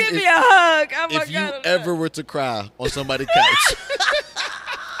 Dane, give me a hug. Oh my if you God, ever were to cry on somebody's couch,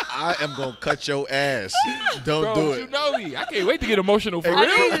 I am gonna cut your ass. Don't Bro, do you it. know me. I can't wait to get emotional for I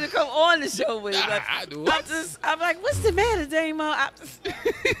real. need you to come on the show with me. But I do. I'm like, what's the matter, Damo?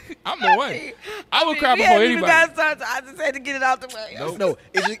 I'm the one. I will cry we before hadn't even anybody. got started. I just had to get it out the way. Nope. No,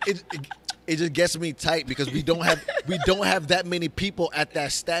 it just gets me tight because we don't have that many people at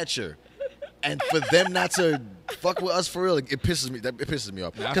that stature, and for them not to fuck with us for real, it pisses me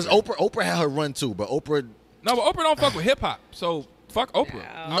off. Because Oprah had her run too, but Oprah. No, but Oprah don't fuck with hip hop, so fuck Oprah.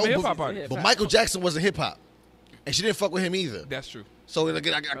 I'm a hip hop artist. But Michael Jackson wasn't hip hop, and she didn't fuck with him either. That's true. So like,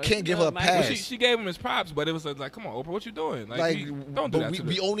 I can't give her a Well, pass. she gave him his props, but it was like, come on, Oprah, what you doing? Like don't do but that.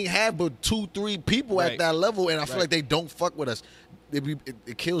 we only have but 2-3 people at Right. that level, and I feel Right. like they don't fuck with us.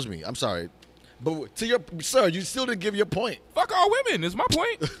 It kills me. I'm sorry, but to your sir, you still didn't give your point. Fuck all women is my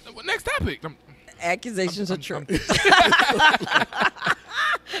point. Next topic. Accusations are true.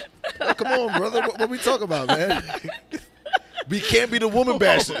 Oh, come on, brother. What we talking about, man? We can't be the woman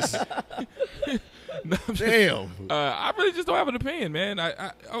bashers. Damn. I really just don't have an opinion, man.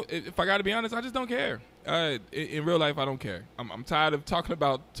 If I got to be honest, I just don't care. In real life, I don't care. I'm tired of talking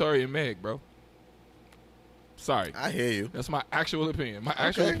about Tory and Meg, bro. Sorry. I hear you. That's my actual opinion. My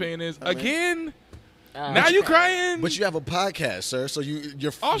actual Okay. opinion is, I mean- again, now you crying. But you have a podcast, sir. So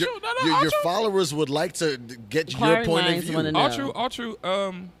your Also, no, also- followers would like to get your Inquiring point of minds view. wanna know. All true.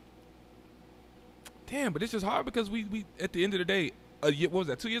 Damn, but it's just hard because we at the end of the day, what was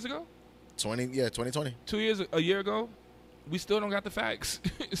that? 2 years ago? 2020. 2 years, a year ago, we still don't got the facts.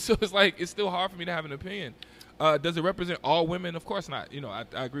 So it's like it's still hard for me to have an opinion. Does it represent all women? Of course not. You know, I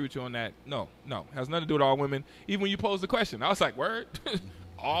agree with you on that. No, has nothing to do with all women. Even when you posed the question, I was like, word,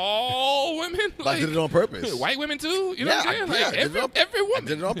 all women? I did it on purpose. White women too? You know what I'm saying? Like, I did it on- every woman. I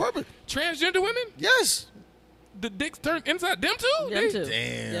did it on purpose. Transgender women? Yes. The dicks turned inside them too? Them too.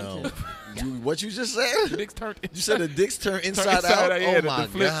 Damn. Them too. What you just said? The dicks turned inside. You said the dicks turn Turn inside out? yeah, Oh, my the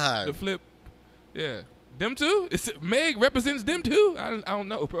flip, God. The flip. Yeah. Them too? Meg represents them too? I don't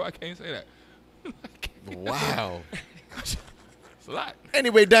know, bro. I can't say that. Wow. It's a lot.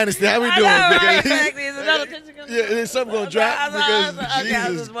 Anyway, Dynasty, how we I doing? know, right? Because- Exactly. Is another picture coming? Yeah, is something going to drop? I Because was- okay, I was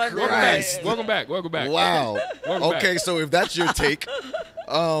Jesus just wondering. Christ. Welcome back. Wow. Welcome Okay, back. so if that's your take,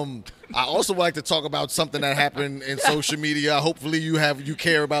 I also would like to talk about something that happened in social media. Hopefully you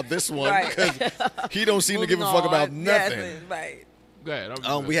care about this one Right. because he don't seem to give a Moving fuck about on. nothing. Yes, right. Go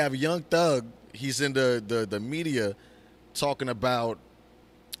ahead. We have Young Thug. He's in the media talking about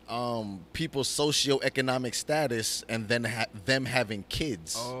people's socioeconomic status and then them having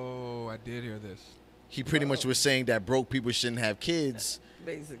kids. Oh, I did hear this. He pretty much was saying that broke people shouldn't have kids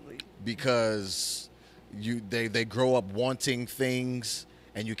Basically. because they grow up wanting things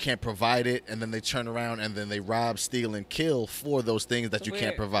and you can't provide it, and then they turn around and then they rob, steal, and kill for those things that you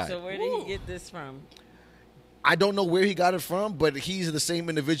can't provide. So where did he get this from? I don't know where he got it from, but he's the same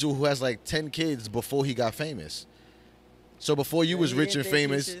individual who has like 10 kids before he got famous. So before you was You rich didn't and think he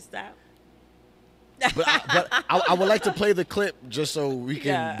famous, should stop? but I would like to play the clip just so we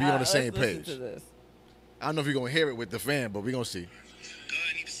can Yeah, be on the same let's listen page. to this. I don't know if you're gonna hear it with the fan, but we're gonna see. God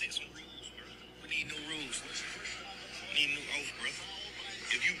need to set some rules, bro. We need new rules. We need new oath, bro.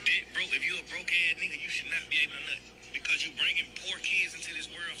 If you a broke ass nigga, you should not be able to nut because you bringing poor kids into this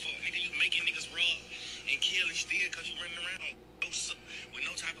world for nigga. You making niggas rob and kill and steal because you running around with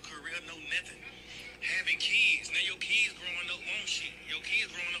no type of career, no nothing. Having kids, now your kids growing up on shit. Your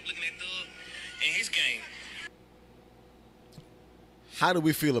kids growing up looking at Thug and his game. How do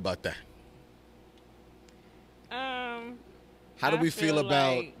we feel about that? How do I we feel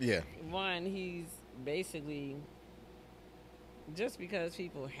about like, one, he's basically just because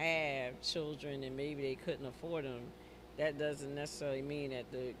people have children and maybe they couldn't afford them, that doesn't necessarily mean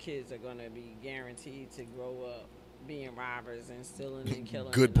that the kids are going to be guaranteed to grow up being robbers and stealing and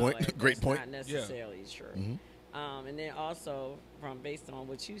killing. Good and all point. that. Great That's point. Not necessarily true. Mhm. And then also, based on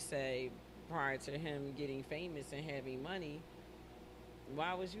what you say, prior to him getting famous and having money,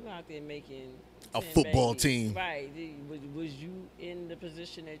 why was you out there making A 10 football babies? team. Right. Was you in the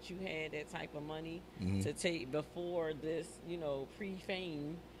position that you had that type of money to take before this,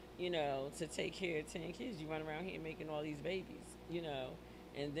 pre-fame, to take care of 10 kids? You run around here making all these babies,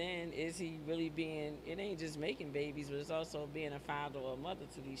 And then is he really it ain't just making babies, but it's also being a father or a mother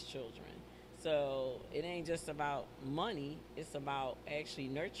to these children. So it ain't just about money. It's about actually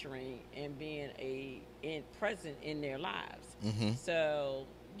nurturing and being present in their lives. Mm-hmm. So,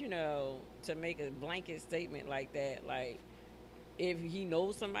 to make a blanket statement like that, like, if he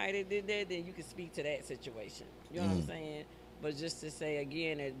knows somebody that did that, then you can speak to that situation. You know what I'm saying? But just to say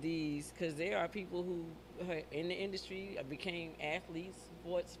again that because there are people who in the industry became athletes,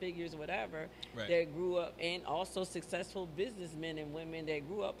 sports figures, whatever, that grew up, and also successful businessmen and women that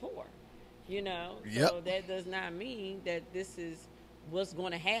grew up poor. So that does not mean that this is what's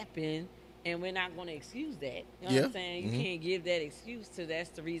going to happen, and we're not going to excuse that. You know what I'm saying? You can't give that excuse to that's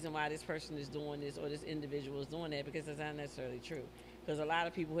the reason why this person is doing this or this individual is doing that, because that's not necessarily true. Because a lot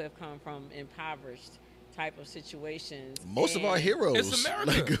of people have come from impoverished type of situations. Most of our heroes. It's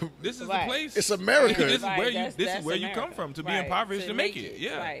America. This is the place. It's America. This is where you come from to be impoverished to make it.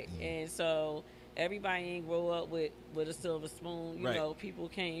 Yeah. Right. And so everybody ain't grow up with a silver spoon. You know, people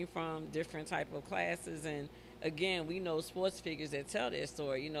came from different type of classes, and again, we know sports figures that tell their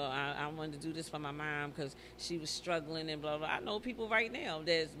story. I wanted to do this for my mom because she was struggling and blah, blah. I know people right now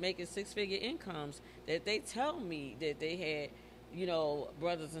that's making 6-figure incomes that they tell me that they had,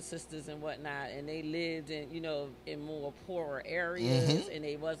 brothers and sisters and whatnot, and they lived in, in more poorer areas, and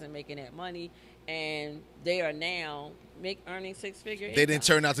they wasn't making that money, and they are now earning 6-figure incomes. They didn't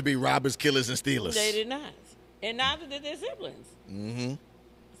turn out to be robbers, killers, and stealers. They did not. And neither did their siblings. Mm-hmm.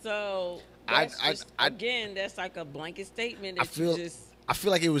 So again, that's like a blanket statement that I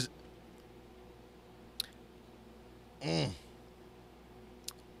feel like it was.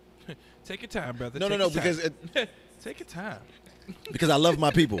 Take your time, brother. No, because take your time. Because I love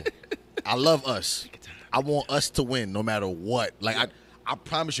my people. I love us. I want us to win no matter what. Like I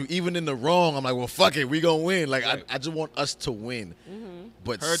promise you, even in the wrong, I'm like, well, fuck it, we gonna win. Like I just want us to win. Mm-hmm.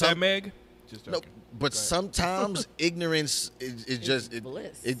 But heard that, Meg? Just no. But sometimes ignorance is just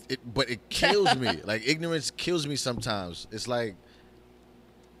bliss. But it kills me. Like ignorance kills me sometimes. It's like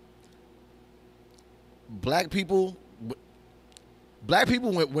black people.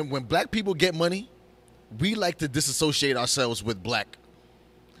 When black people get money, we like to disassociate ourselves with black.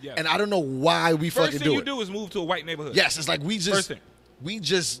 Yes. And I don't know why we fucking do it. First thing you do is move to a white neighborhood. Yes, it's like we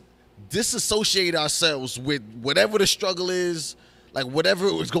just disassociate ourselves with whatever the struggle is. Like,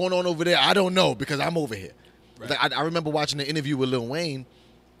 whatever was going on over there, I don't know because I'm over here. Right. Like, I remember watching an interview with Lil Wayne.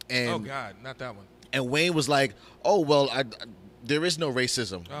 And, oh, God, not that one. And Wayne was like, oh, well, there is no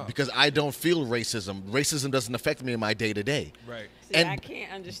racism because I don't feel racism. Racism doesn't affect me in my day-to-day. Right. See, and I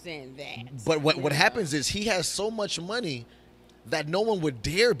can't understand that. But what happens is he has so much money that no one would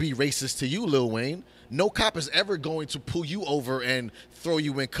dare be racist to you, Lil Wayne. No cop is ever going to pull you over and throw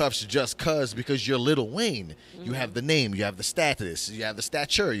you in cuffs just because you're Lil Wayne. Mm-hmm. You have the name, you have the status, you have the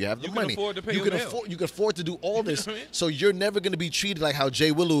stature, you have the money. You can afford to do all this. So you're never going to be treated like how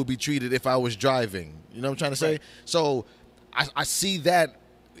Jay Willa would be treated if I was driving. You know what I'm trying to say? So I see that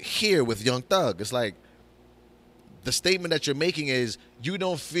here with Young Thug. It's like the statement that you're making is you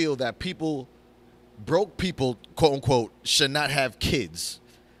don't feel that broke people, quote unquote, should not have kids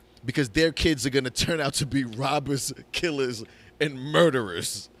because their kids are going to turn out to be robbers, killers, and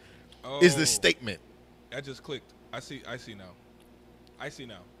murderers. Is the statement. That just clicked. I see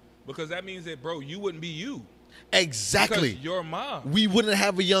now. Because that means that, bro, you wouldn't be you. Exactly. Because your mom. We wouldn't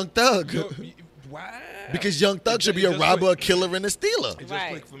have a Young Thug. Wow. Because Young Thug should be a robber, a killer, and a stealer. It just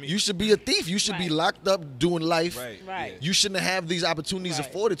clicked for me. You should be a thief. You should be locked up doing life. Right. You shouldn't have these opportunities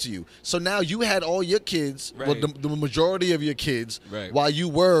afforded to you. So now you had all your kids, well, the majority of your kids, while you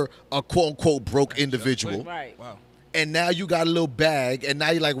were a quote-unquote broke individual. Right. Wow. And now you got a little bag, and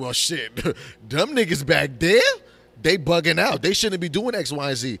now you're like, well, shit, them niggas back there, they bugging out. They shouldn't be doing X, Y,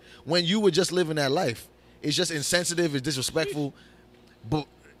 and Z. When you were just living that life. It's just insensitive. It's disrespectful. But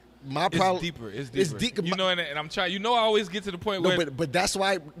my problem, it's deeper. You know, and I'm trying. You know, I always get to the point where. But that's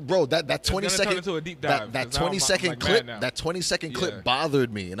why, bro. That 20-second into a deep dive. That 20-second clip. That 20-second clip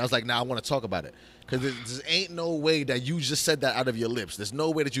bothered me, and I was like, nah, I want to talk about it because there ain't no way that you just said that out of your lips. There's no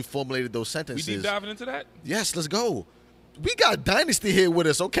way that you formulated those sentences. We deep diving into that? Yes, let's go. We got Dynasty here with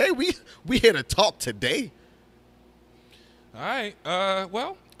us. Okay, we here to talk today. All right.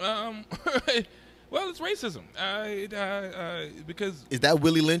 Well. Well, it's racism. Because is that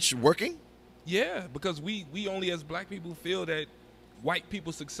Willie Lynch working? Yeah, because we only as black people feel that white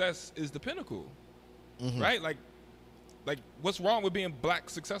people's success is the pinnacle, right? Like what's wrong with being black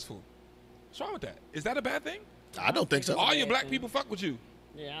successful? What's wrong with that? Is that a bad thing? I don't think so. All your black people fuck with you.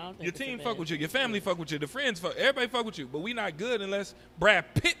 Yeah, I don't think your team fuck with you. Your family fuck with you. The friends fuck. Everybody fuck with you. But we not good unless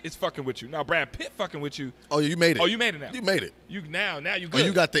Brad Pitt is fucking with you. Now Brad Pitt fucking with you. Oh, you made it. Oh, you made it now. You made it. Now you good. Oh,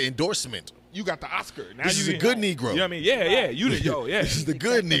 you got the endorsement. you got the Oscar. Now This is a good Negro. You know what I mean? Yeah. You the yeah. This is the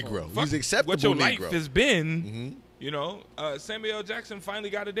good Negro. Fuck He's acceptable what your Negro. life has been. You know, Samuel L. Jackson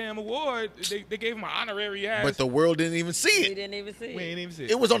finally got a damn award. They gave him an honorary ass. But the world didn't even see We it. didn't even see we it. ain't even see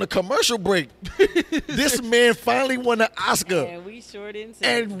it. It was on a commercial break. This man finally won an Oscar. And we sure didn't see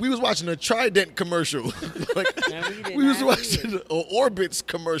And it. we was watching a Trident commercial. Like, And we did we was not see watching an Orbitz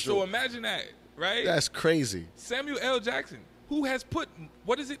commercial. So imagine that, right? That's crazy. Samuel L. Jackson, who has put,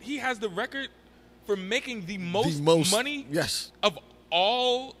 what is it? He has the record for making the most money Yes. of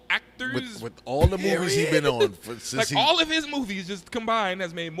all actors. With all the movies he's been on. Since Like all of his movies just combined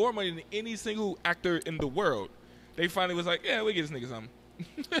has made more money than any single actor in the world. They finally was like, yeah, we get this nigga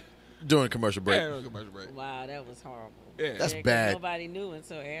something. during a commercial break. Yeah, during a commercial break. Wow, that was horrible. Yeah. That's 'cause bad. Nobody knew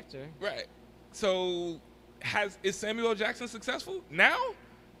until after. Right. So is Samuel L. Jackson successful now?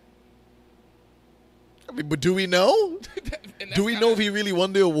 I mean, but do we know? And that's Do we know kinda- if he really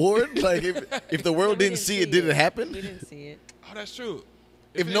won the award? Like, if the world We didn't see it, did it happen? We didn't see it. Oh, that's true.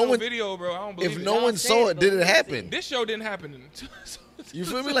 If there's no one- video, bro, I don't believe If it. no Y'all one said saw it, it, did but it we didn't see happen? This show didn't happen. You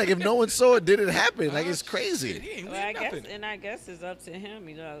feel me? Like, if no one saw it, did it happen? Like, it's Shit, crazy. he ain't Well, I win guess, nothing. and I guess it's up to him.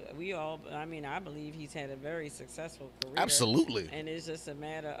 You know, I believe he's had a very successful career. Absolutely. And it's just a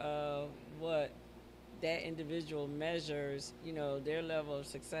matter of what that individual measures, you know, their level of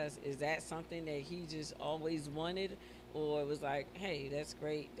success. Is that something that he just always wanted? Or it was like, hey, that's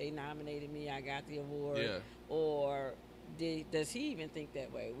great. They nominated me. I got the award. Yeah. Or does he even think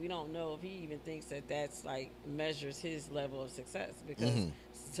that way? We don't know if he even thinks that that's like measures his level of success. Because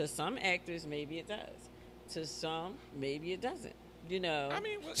to some actors, maybe it does. To some, maybe it doesn't. You know. I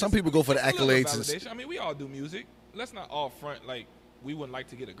mean, well, Some it's- people go for the it's a little accolades and- validation. I mean, we all do music. Let's not all front like we wouldn't like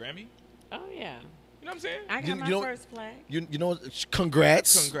to get a Grammy. Oh yeah. You know what I'm saying? I got You my know- first flag. You know,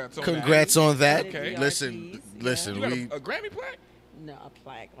 congrats. Congrats on that. that. Yeah. Listen, DRTs, listen, You got we a Grammy plaque? No, a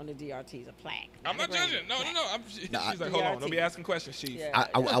plaque on the DRTs, a plaque. I'm not a Grammy. judging. No. She's Nah, like, hold on, don't be DRT. asking questions, Chief. Yeah.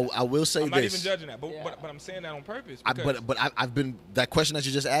 I will say I'm not this. even judging that, Yeah. but I'm saying that on purpose. I, Because I've been that question that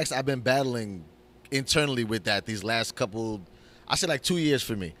you just asked. I've been battling internally with that these last couple. I say like 2 years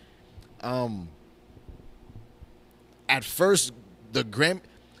for me. At first the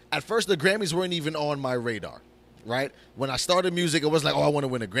Grammys weren't even on my radar, right? When I started music, it was like, oh, I want to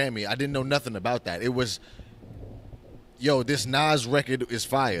win a Grammy. I didn't know nothing about that. It was, yo, this Nas record is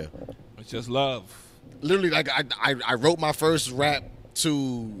fire. it's just love. Literally, like I wrote my first rap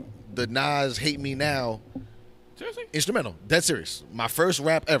to the Nas "Hate Me Now" Seriously? instrumental. Dead serious. My first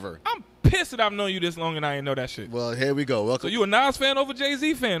rap ever. I'm pissed that I've known you this long and I ain't know that shit. Well, here we go. So Welcome. you a Nas fan over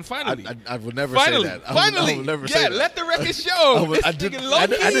Jay-Z fan? Finally. I would never Finally, say that. finally, I would never yeah. say that. Let the record show. This I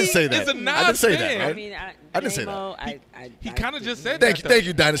didn't say that. Is a Nas I didn't say that, fan. right? I mean, I didn't say J-Mo, that. He kind of just said Thank that. you, thank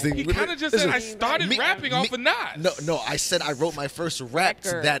you, Dynasty. He kind of just said I started me- rapping me- off of Nas. No, I said I wrote my first rap to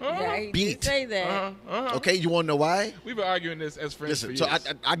Record. that Yeah, he did beat. say that. Okay, you want to know why? We've been arguing this as friends Listen, for so years.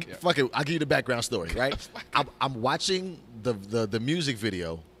 I fuck it. I'll give you the background story, right? I'm watching the music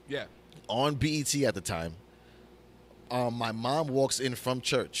video Yeah. on BET at the time. My mom walks in from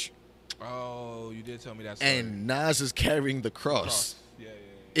church, Oh, you did tell me that story. and Nas is carrying the cross Yeah.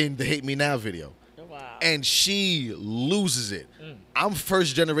 in the "Hate Me Now" video. Wow. And she loses it. I'm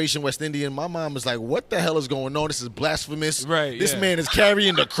first generation West Indian. My mom is like, what the hell is going on? This is blasphemous. Right, This yeah. man is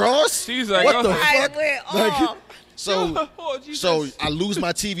carrying the cross. She's like, what oh. the I fuck? went Like, off. so, Oh, Jesus. so I lose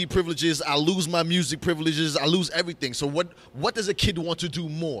my TV privileges. I lose my music privileges. I lose everything. So what does a kid want to do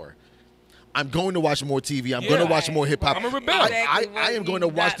more? I'm going to watch more TV. I'm going to Yeah. watch more hip hop. I'm a rebel. Exactly what I am going to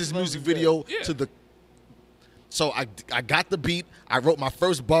he's watch not this supposed music to do. video Yeah. to the. So I got the beat. I wrote my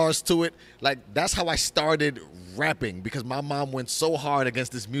first bars to it. Like, that's how I started rapping, because my mom went so hard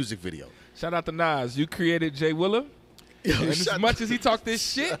against this music video. Shout out to Nas. You created Jay Willa. Yo, And as shut much as he talked this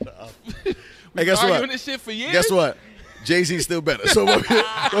shit, Hey, we've guess been arguing what? this shit for years. Guess what? Jay-Z's still better. So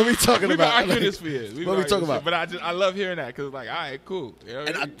what we talking We've been about? arguing this for years. We've What been we talking arguing about? this shit, But I love hearing that because, like, all right, cool. You know what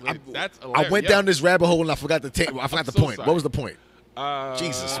And I mean? That's I hilarious. went down this rabbit hole and I forgot the I forgot the so point. sorry. What was the point? Jesus.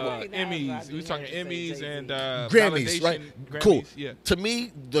 Jesus. Emmys. We was talking Emmys and Grammys, validation. right? Grammys, Cool. Yeah. To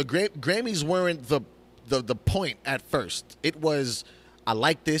me, the Grammys weren't the point at first. It was, I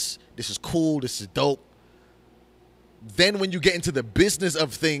like this. This is cool. This is dope. Then when you get into the business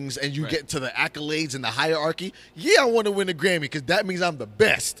of things and you Right. get to the accolades and the hierarchy, yeah, I want to win a Grammy because that means I'm the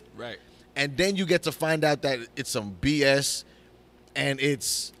best. Right. And then you get to find out that it's some BS, and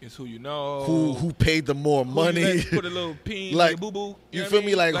it's It's who you know. who paid the more Who you money. let put a little peen Like, in your boo-boo. you know what feel I me?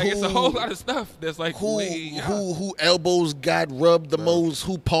 mean? Like, it's a who- whole lot of stuff that's like who way out. who elbows got rubbed the most,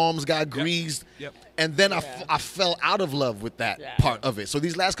 who palms got greased. Yep. And then Yeah. I fell out of love with that Yeah. part of it. So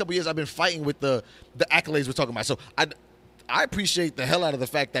these last couple of years I've been fighting with the accolades we're talking about. So I appreciate the hell out of the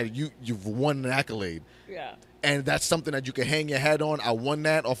fact that you've won an accolade. Yeah. And that's something that you can hang your hat on. I won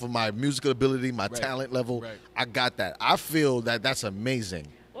that off of my musical ability, my talent level. Right. I got that. I feel that that's amazing.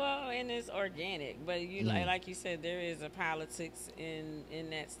 Well, and it's organic, but you like you said, there is a politics in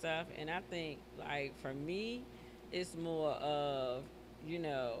that stuff, and I think like for me, it's more of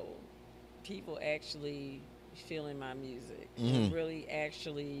people actually feeling my music and really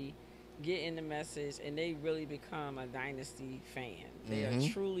actually getting the message, and they really become a Dynasty fan. They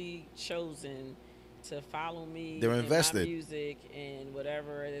are truly chosen to follow me. They're invested. My music and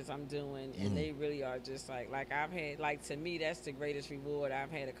whatever it is I'm doing, and they really are just like I've had, like, to me that's the greatest reward. I've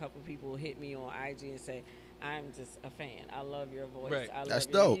had a couple people hit me on IG and say, I'm just a fan. I love your voice. Right. I love That's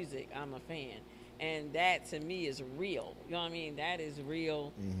your dope. music. I'm a fan. And that to me is real. You know what I mean? That is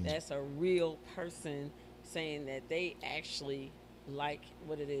real. That's a real person saying that they actually like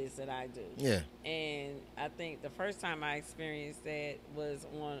what it is that I do. Yeah. And I think the first time I experienced that was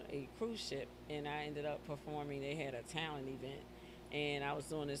on a cruise ship, and I ended up performing. They had a talent event, and I was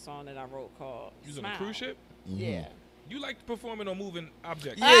doing this song that I wrote called You was on Smile. a cruise ship? Yeah. You like performing on moving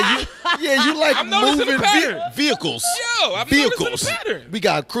objects. Yeah, you like I'm noticing moving a pattern. vehicles. Yo, I'm vehicles. noticing a pattern. We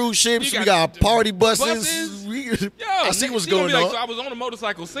got cruise ships. You We got got party buses. buses. Yo, I see what's she gonna going be like, on. So I was on a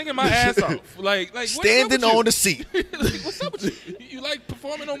motorcycle singing my ass off. Like Standing on the seat. What's up with you? You like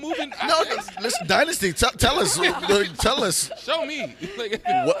performing on moving No, objects? listen, Dynasty, tell us. Tell us. Show me. Like,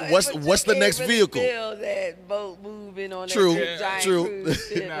 What's the next vehicle? Feel that boat moving on True, that giant true. cruise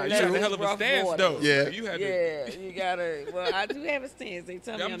ship. nah, you That had a was hell of a rough stance, water. though. Yeah. You had to. Yeah, you gotta. Well, I do have a stance. They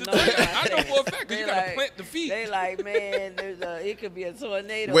tell me I'm I'm just not. saying, I know for a fact, 'cause They you gotta like- plant the feet. They like, man, it could be a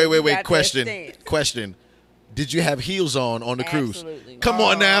tornado. Wait. You got that Question. stance. Question. Did you have heels on the cruise? Absolutely. Come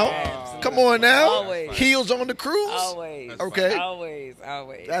on now. Absolutely. Come on now. Always. Heels on the cruise? Always. Okay. Always.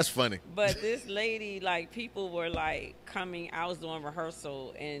 That's funny. But this lady, like, people were like coming. I was doing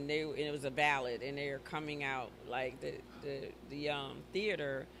rehearsal, and it was a ballad, and they were coming out. Like the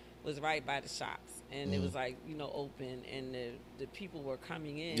theater was right by the shops, and it was like open, and the people were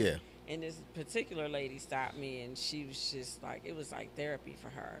coming in. Yeah. And this particular lady stopped me, and she was just like, it was like therapy for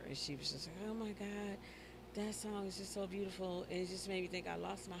her, and she was just like, oh my God, that song is just so beautiful, and it just made me think I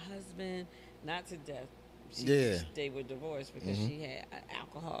lost my husband, not to death. They were divorced because she had an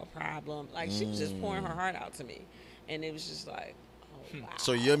alcohol problem. Like, she was just pouring her heart out to me, and it was just like, oh wow.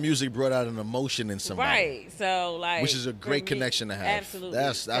 So your music brought out an emotion in somebody. Right. So, like, Which is a great for me, connection to have. Absolutely.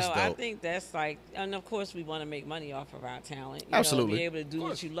 That's so dope. I think that's like, and of course we want to make money off of our talent. Absolutely. Be able to do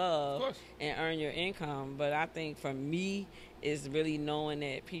what you love course. and earn your income. But I think for me, is really knowing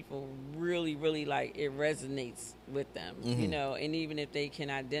that people really, really like it resonates with them. And even if they can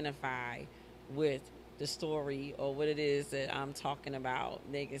identify with the story or what it is that I'm talking about,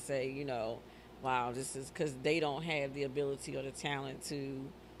 they can say, wow, this is because they don't have the ability or the talent to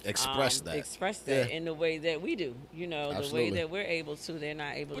Express that in the way that we do. The way Absolutely. that we're able to, they're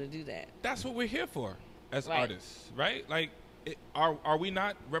not able to do that. That's what we're here for as Right. artists, right? Like, are we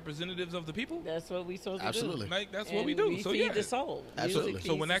not representatives of the people? That's what we supposed Absolutely. to do. Like, that's what And we do. We So feed yeah. the soul. Absolutely. Music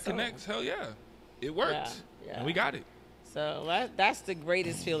So when feeds that the soul. connects, hell yeah, it worked, Yeah. and we got it. So that's the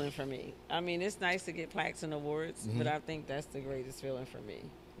greatest feeling for me. I mean, it's nice to get plaques and awards, but I think that's the greatest feeling for me.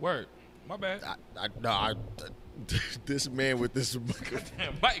 Word. My bad. This man with this.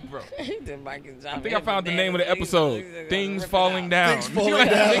 Damn, Mike, bro. The mic is I think I found the name of the episode. Things falling down. Things falling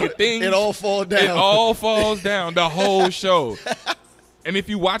down. Nigga, things, It all fall down. It all falls down. The whole show. And if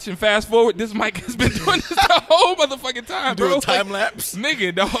you watch and fast forward, this Mike has been doing this the whole motherfucking time, bro. Doing time Like, lapse.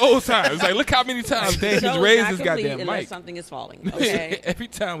 nigga, the whole time. It's like, look how many times Dan The has show is raised not this complete goddamn unless mic. something is falling. Okay. Every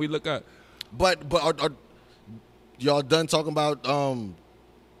time we look up. But are y'all done talking about?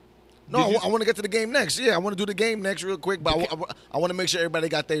 No, Did you- I want to get to the game next. Yeah, I want to do the game next real quick. But I want to make sure everybody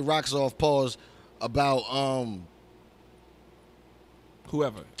got their rocks off. Pause about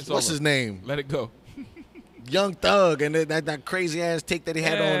Whoever. It's what's over. his name? Let it go. Young Thug and that crazy ass take that he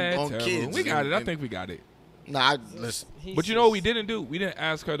had on terrible. kids. We got it. I And- think we got it. Nah, listen. But you know what we didn't do? We didn't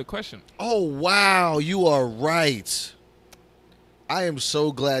ask her the question. Oh wow, you are right. I am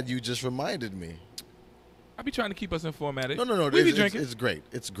so glad you just reminded me. I be trying to keep us informative. No. We be drinking. It's great.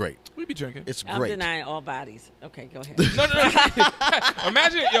 It's great. We be drinking. It's I'm great. denying all bodies. Okay, go ahead. No.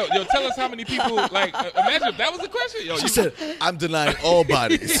 Imagine, yo, tell us how many people, like, imagine if that was the question. Yo, She said, "I'm denying all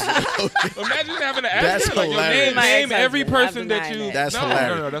bodies." imagine having to ask That's her, like, yo, hilarious. My name every ex-husband. person I'm that you. denying That's no,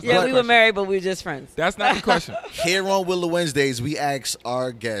 hilarious. No, that's Yeah, not we the were question. married, but we were just friends. That's not the question. Here on Willa Wednesdays, we ask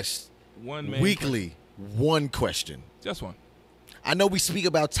our guests One man. weekly one question. Just one. I know we speak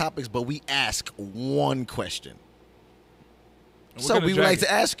about topics, but we ask one question. And we're So gonna we would drag like it.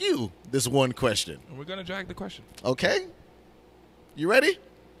 to ask you this one question. And we're gonna drag the question. Okay? You ready?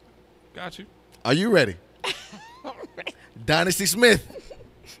 Got you. Are you ready? Dynasty Smith.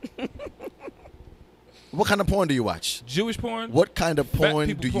 What kind of porn do you watch? Jewish porn. What kind of porn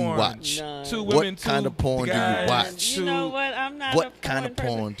people do you porn. watch? None. Two women, What kind of porn do you guys, watch? You know what? I'm not a What kind of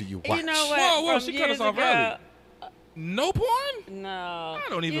person. porn do you watch? You know what? Whoa, From she cut us years off ago, early. No porn? No. I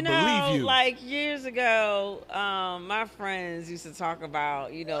don't even you know, believe you. Like years ago, my friends used to talk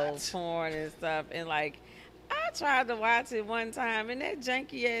about, porn and stuff, and like I tried to watch it one time, and that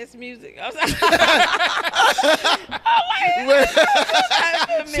janky ass music. I was like,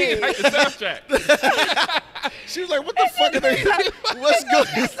 She like the soundtrack. She was like, "What the fuck are they? What's going?"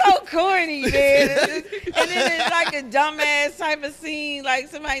 It's so corny, man. And then it's like a dumbass type of scene, like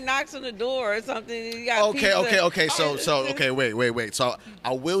somebody knocks on the door or something. And you got Okay. So, wait. So,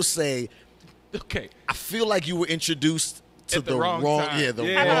 I will say, Okay. I feel like you were introduced to At the wrong time. yeah, the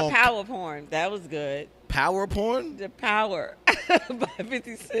Yeah. How wrong about power porn? That was good. power porn. The Power by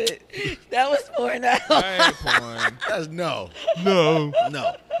 50 Cent. That was porn. Now. I ain't porn. That's no,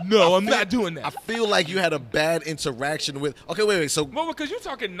 No, I'm not doing I that. feel like you had a bad interaction with. Okay, wait. So, Well, because you're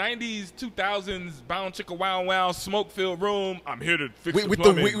talking 90s, 2000s, bound chicka wow wow, smoke-filled room. I'm here to fix the with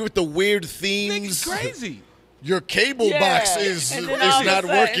plumbing. the weird Niggas themes, crazy. your cable Yeah. box is And then all of a not sudden-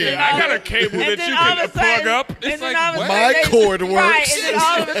 working. and then I all got a of- cable and that then you all can of a plug sudden- up. and It's then like, all of a what? My sudden cord Right, works. and then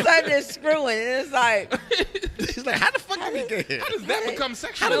all of a sudden they're screwing. And it's like, He's like, how the fuck did we get here? How does that become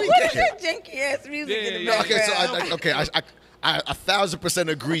sexual? do we what get is that janky ass music in the Yeah. Okay, so background? I 1,000%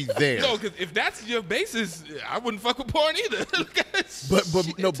 agree there. No, because if that's your basis, I wouldn't fuck with porn either.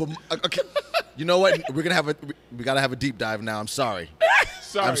 But okay. You know what? We gotta have a deep dive now. I'm sorry.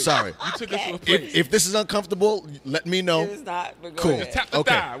 I'm sorry. You took us to a place. If this is uncomfortable, let me know. It's not. But go Cool. ahead. Tap the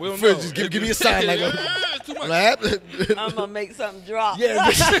Okay. thigh. We don't First, know. just give me a sign like. It's too much. I'm going to make something drop.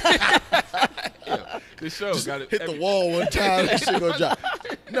 Yeah, This show just got it. hit the wall one time. That shit gonna drop.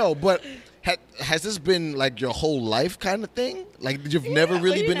 No, but has this been like your whole life kind of thing? Like you've never Yeah,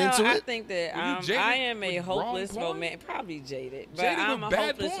 really but, been into I it? think that Were you jaded I am a with wrong hopeless porn? romantic. Probably jaded, but Jaded I'm with a bad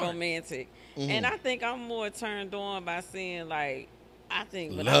hopeless porn. romantic. Mm-hmm. And I think I'm more turned on by seeing like, I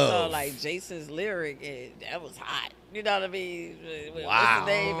think when I saw Love. like Jason's lyric, that was hot. You know what I mean? Wow. What's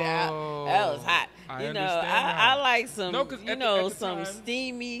the name? That was hot. I You know, understand I now. like some, No, 'cause you at the- know, at the some time-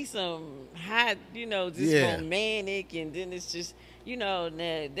 steamy, some hot, just Yeah. romantic, and then it's just,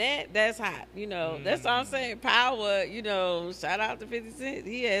 that's hot. That's what I'm saying. Power, shout out to 50 Cent.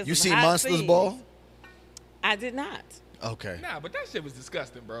 He has You some seen hot Monsters scenes. Ball? I did not. Okay. Nah, but that shit was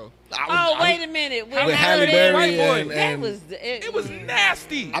disgusting, bro. Wait a minute. With Halle Berry and It was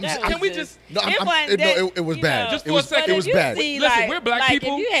nasty. I'm just- Can we was just? No, it wasn't that, it was bad. Just it for was a second. It was bad. Listen, we're black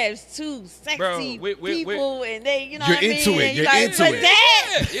people. If you have two sexy Bro, we- people and they, You're what I mean? into it. and You're like, into but it.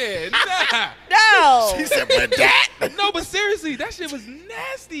 That, Yeah, no. He said, "But that." nah. No, but seriously, that shit was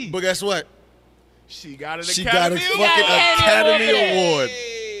nasty. But guess what? She got an She got a Academy fucking Award. Academy Award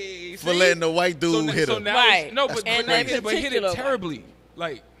Hey, for see? letting the white dude so, hit so her. now, Right. No, but And but that hit it particular one. terribly.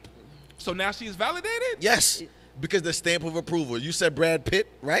 Like, so now she's validated. Yes, because the stamp of approval. You said Brad Pitt,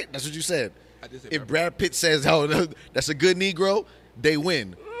 right? That's what you said. I did say If Brad Brad Pitt says, "Oh, that's a good Negro," they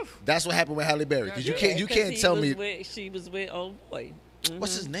win. That's what happened with Halle Berry. Because you can't tell me She was with old boy.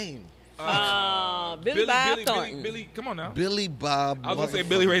 what's his name. Billy Bob Thornton. Billy, come on now. Billy Bob. I was gonna say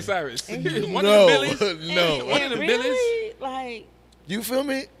Billy Ray Cyrus. One No, of the Billies. no. One of them really, like, You feel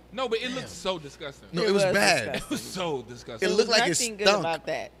me? No, but it looked so disgusting. No, it was bad. It was so disgusting. It looked like it nothing good stunk. about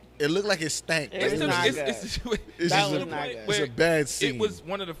that. It looked like it stank. It was Like, not it good. It's That just was a, not good. it's a bad scene. It was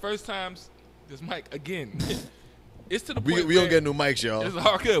one of the first times. This mic again. It's to the we point. we where gonna get new mics, y'all. It's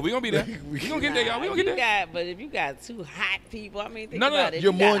all good. We gonna be there. We gonna get there, y'all. We gonna get there. But if you got two hot people, I mean, think No, no, about it. If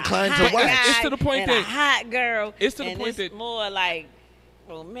you're you more got a inclined to hot watch. guy It's to the point and that- a hot girl. it's to the and point it's that- more like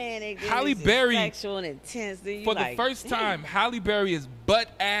romantic. then Halle it's just Berry- sexual and intense. Then you For like, the first damn. time, Halle Berry is butt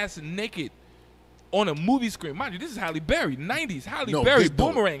ass naked on a movie screen. Mind you, this is Halle Berry, 90s. Halle Berry, this- no,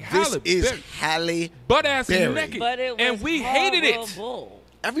 Boomerang, Halle This is Berry, Halle. butt ass Berry. naked, But it was and we hated it. horrible.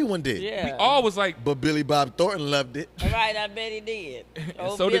 Everyone did. Yeah. We all was like, But Billy Bob Thornton loved it. All right, I bet he did. and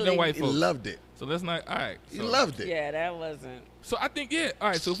Oh, so did them Billy. white He folks. loved it. So let's not. All right. He So, loved it. Yeah, that wasn't. So I think All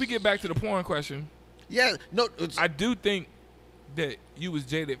right. So if we get back to the porn question, Yeah. No. It's, I do think that you was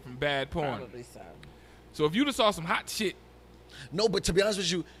jaded from bad porn. Probably so. So if you just saw some hot shit, no. But to be honest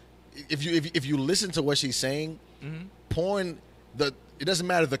with you, if you listen to what she's saying, Mm-hmm. porn. It doesn't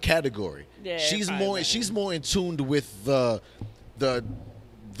matter the category. Yeah, she's probably more. not. She's more in tune with the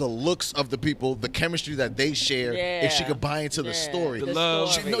looks of the people, the chemistry that they share. If she Yeah. could buy into the Yeah, story. The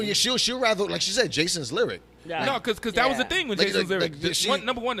love. She'll rather, like she said, Jason's lyric. Yeah. No, because that was the thing with Like, Jason's like, lyrics. she-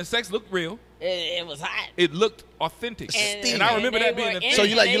 Number one, the sex looked real. It was hot. It looked authentic. And I remember that being a thing. So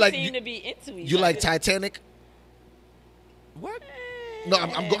you like seem to be into each You like other. Titanic? What? No,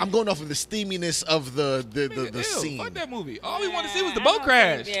 I'm going off of the steaminess of the Ew, scene. fuck that movie. All we want to see was the I boat don't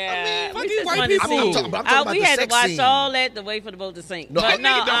crash. think- Yeah, fuck we these just white wanna people. see- I'm talking about we the had to sex watch scene. all that to wait for the boat to sink. No, but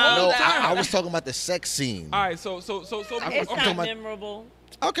nigga, the whole No, time. I was talking about the sex scene. All right, so it's I'm talking not about- memorable.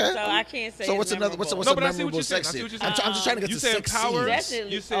 Okay. So I can't say. So what's it's another? What's memorable. a but I see what memorable you're saying. sex I see scene? what you're I'm just trying to get You to said sex power. scenes.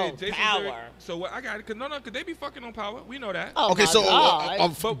 Definitely. You said Oh, Jason's power. lyrics. So what? I got it. Cause no, they be fucking on power. We know that. Oh Okay, my so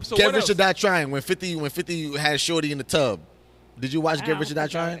God. So Get what Rich or else? Die Trying. When 50 had Shorty in the tub. Did you watch I Get Rich or Die don't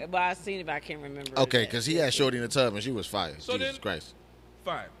think Trying? Well, I seen it, but I can't remember. Okay, it. because he had Shorty in the tub and she was fire. So Jesus then- Christ.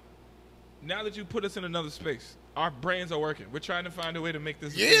 Fine. Now that you put us in another space, our brains are working. We're trying to find a way to make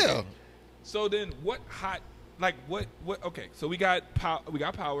this. Yeah. So then, what hot? Like what? Okay, so we got power. We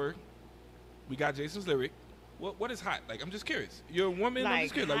got power. We got Jason's lyric. What is hot? Like, I'm just curious. You're a woman. I'm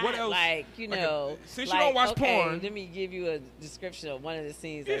just curious. Like, what hot, else? Like, you Like, know, since like, you don't watch okay, porn, let me give you a description of one of the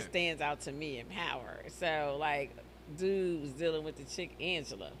scenes Yeah. that stands out to me in Power. So, like, dude was dealing with the chick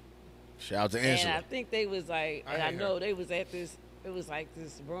Angela, Shout out to and I Angela. think they was like, I and I hate know her. they was at this. It was like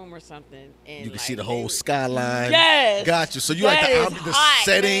this room or something, and You can like, see the they whole was- skyline. Yes, Got you. So you like that the, is the hot,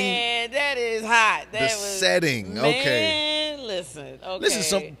 setting. Man, that is hot. That The was, setting, okay. Man, listen, okay. Listen,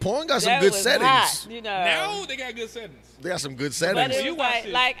 some porn got some That good was settings. hot, you know. now they got good settings. They got some good But settings. it You was watched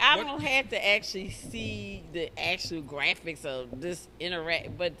it. like I What- don't have to actually see the actual graphics of this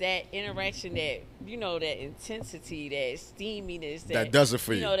interact, but that interaction, that you know, that intensity, that steaminess, That does it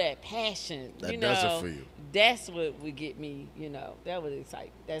for you. know, that passion. That you does it know, for you. That's what would get me. You know, that would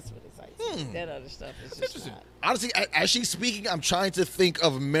excite. That's what excites me. That other stuff is just interesting. not. Honestly, as she's speaking, I'm trying to think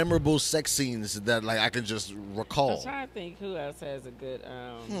of memorable sex scenes that like I can just I'm recall. trying to think who else has a good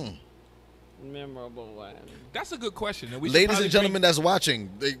memorable one. That's a good question. And we should Ladies probably and gentlemen that's watching,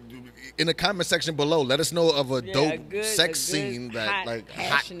 in the comment section below, let us know of a Yeah, dope a good, sex a good, scene that hot, like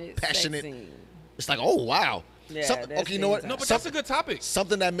passionate, hot, passionate. Sex scene. It's like, oh wow. Yeah, Something- that okay, you know what? stands No, out. but that's a good topic.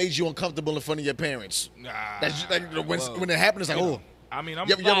 Something that made you uncomfortable in front of your parents. Nah. That's like when well, when it happened, it's like, oh. I mean, I'm.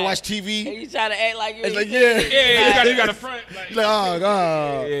 You ever watch And TV? you try to act like you. It's like, ain't yeah. seen it. Yeah, you got a front. Like, Like, oh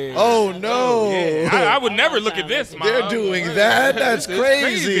god. Yeah. Oh no. yeah. I would never Long look at time this. ago. They're Mom. doing What? that? That's This is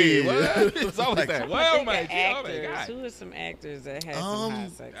crazy. What? It's always that. Well, Think my, of oh my actors. God. Who are some actors that have some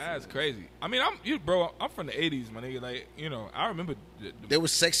hot sex? That's scenes? crazy. I mean, I'm from the '80s, my nigga. Like, you know, I remember. There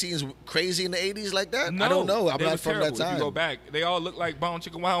was sex scenes crazy in the 80s like that? No, I don't know. I'm they not was from terrible. that time. If you go back, they all look like brown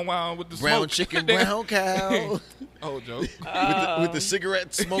chicken, wow, with the Brown smoke. chicken, brown cow. Oh, joke. With the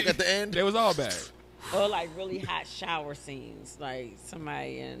cigarette smoke at the end. They was all bad. Or like really hot shower scenes, like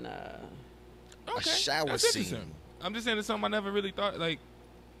somebody in. Okay. shower That's scene. interesting. I'm just saying it's something I never really thought. Like,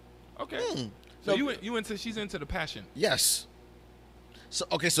 okay. So you into? She's into the passion. Yes. So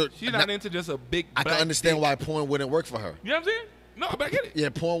okay, so She's not into just a big. I can black understand dick. why porn wouldn't work for her. You know what I'm saying? No, but I get it. Yeah,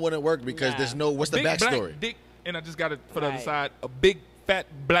 porn wouldn't work because Nah. there's no. What's the Big backstory? black dick, and I just got it for the other Right. side. A big fat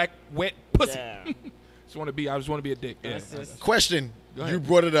black wet pussy. Yeah. I just want to be a dick. Yeah. That's just- Question. Go You ahead.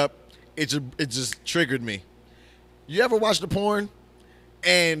 brought it up. It just triggered me. You ever watch the porn?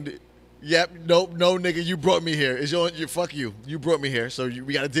 And yep, no, nigga, you brought me here. It's your fuck you. You brought me here, so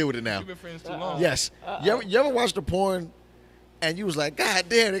we got to deal with it now. We've been friends too long. Yes. You ever watch the porn and you was like, God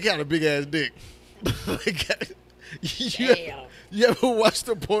damn, they got a big ass dick. Like, Damn. you ever watched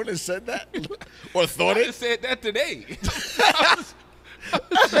the porn and said that? Or thought I it? just said that today.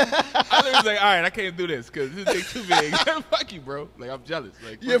 I was like, all right, I can't do this because this dick too big. Fuck you, bro. Like, I'm jealous.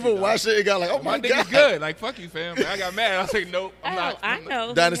 Like, You fuck ever dog. watched it and got like, oh My my dick God. is good. Like, fuck you, fam. Like, I got mad. I was like, nope, I'm Oh, not. I know.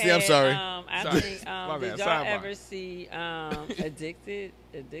 who Dynasty, I'm had, sorry. I Sorry. think. My Did bad. y'all Sidebar. ever see Addicted?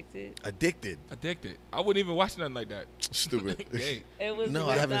 Addicted. Addicted. I wouldn't even watch nothing like that. Stupid. Hey, It was. No, I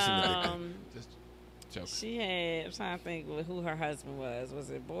with, haven't seen Addicted. just joke. She had. I'm trying to think who her husband was. Was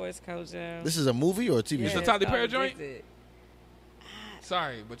it Boris Kojo? This is a movie or a TV Yeah, show? a Tyler it's Perry called joint? Addicted.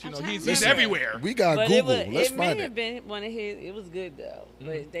 Sorry, but you I'm know, trying he's to everywhere. remember. We got But Google. it Let's may find have it. been one of his. It was good though,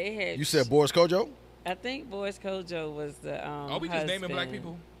 but they had. You said Boris Kojo? I think Boris Kojo was the. Are we just naming black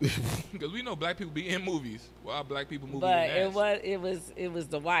husband. people? Because we know black people be in movies. While black people movie But in ass. it was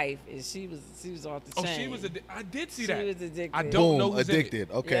the wife, and she was off the Oh, chain. she was. I did see She that. was addicted. I don't Boom, know who's in it.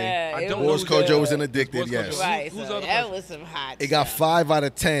 Addicted. Okay. Yeah, I it don't Boris know who's Kojo in was it. in Addicted, Boris yes. Kojo. Right, Who's so other that person? was some hot. It got stuff. 5 out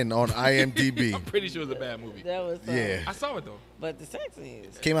of 10 on IMDb. I'm pretty sure it's a bad movie. That was Yeah. I saw it though. But the sex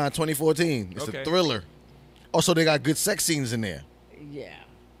scenes, Came out in 2014. It's Okay. a thriller. Also, they got good sex scenes in there. yeah.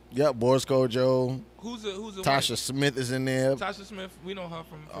 Yep, Boris Kojo. Who's the Tasha wife? Smith is in there. Tasha Smith. We know her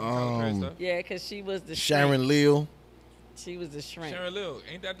from Tyler Perry stuff. Yeah, because she was the Sharon Leal. She was the shrink. Sharon Lill,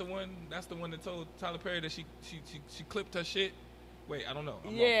 ain't that the one? That's the one that told Tyler Perry that she clipped her shit. Wait, I don't know.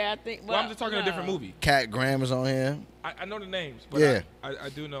 I think. Well, I'm just talking a different movie. Cat Graham is on here. I know the names, but Yeah. I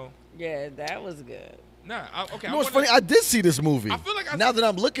do know. Yeah, that was good. Nah, okay. You know what's funny? I did see this movie. I feel like now that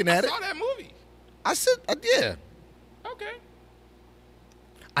I'm looking at I it, saw that movie. I said, yeah. Okay.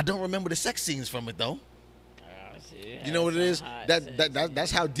 I don't remember the sex scenes from it though. Oh, shit. You know what it is? Hot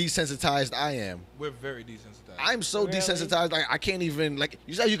That's how desensitized I am. We're very desensitized. I'm so Really? desensitized. Like I can't even like.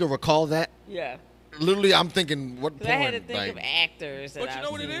 You said you can recall that. Yeah. Literally, I'm thinking what 'Cause porn. I had to think like, of actors. But you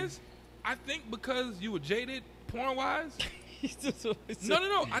know what it is? I think because you were jaded porn wise.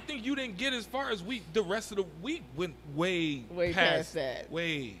 No. I think you didn't get as far as the rest of the week went way past that.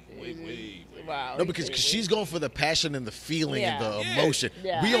 Way. Wow. no, because she's going for the passion and the feeling and the Yeah. emotion.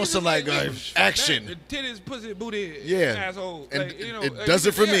 Yeah. We on some like action. The titties, pussy, booty, Yeah. asshole. And like, you know, it does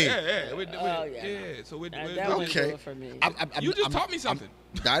it for me. Yeah. So we're that was Okay. good for me. you just taught me something.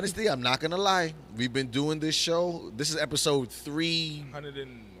 Dynasty, I'm not gonna lie. We've been doing this show. This is episode 100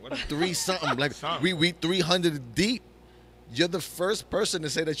 and whatever. 3 something. Like Something. we 300 deep. You're the first person to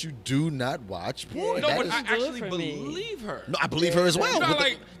say that you do not watch porn. No, That but is- I do it actually for me. believe her. no, I believe her as well. You know, but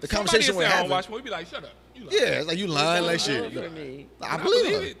like the conversation we're I having. watch porn, we be like, shut up. You lying. Yeah, it's like you lying like Do shit. it for me. I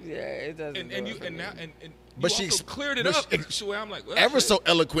believe her. it. Yeah, it doesn't. And do and it you for and me. now and But you she also cleared it but up. she- So I'm like, well, Ever shit. so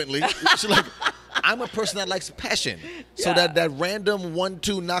eloquently, she's like, I'm a person that likes passion. So Yeah. that random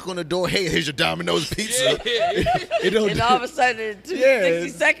 1-2 knock on the door, hey, here's your Domino's pizza. Yeah. It don't And all of a sudden, in 60 Yeah.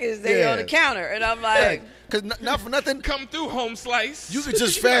 seconds, they Yeah. on the counter, and I'm like, Because not for nothing, Come through, home slice. you could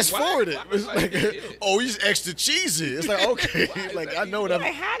just You be like, fast what? forward it. What? It's like, Yeah. oh, he's extra cheesy. It's like, okay, Why like is I that know what like,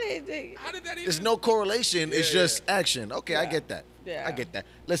 I'm. how did they? How did that even? There's no correlation. It's Yeah, just action. Okay, I Yeah. get that. Yeah. I get that.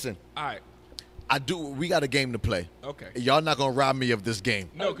 Listen, All right. we got a game to play. Okay. Y'all not gonna rob me of this game.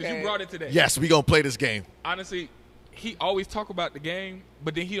 No, because Okay. you brought it today. Yes, we gonna play this game. Honestly, he always talk about the game,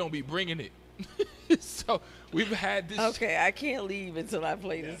 but then he don't be bringing it. So we've had this. Okay, I can't leave until I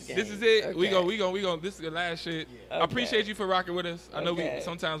play this game. This is it. Okay. We go. This is the last shit. I Okay. appreciate you for rocking with us. I know Okay.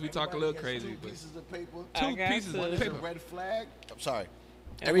 sometimes we talk a little crazy, but of paper. I two got pieces two. of paper. Red flag. I'm sorry.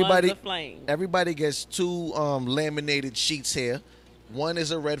 And Everybody, one's a flame. everybody gets 2 laminated sheets here. One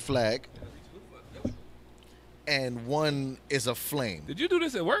is a red flag, and one is a flame. Did you do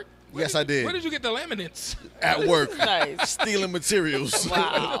this at work? Yes, I did. Where did you get the laminates? At work, Nice. stealing materials.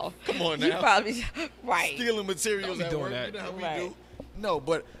 Wow. Come on You now. probably right. Stealing materials Don't be at doing work. that. You know how we Right. do. No,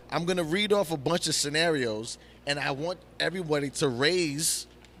 but I'm gonna read off a bunch of scenarios, and I want everybody to raise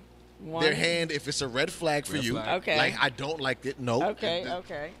One. their hand if it's a red flag for Red you. flag. Okay. Like I don't like it. No. Okay.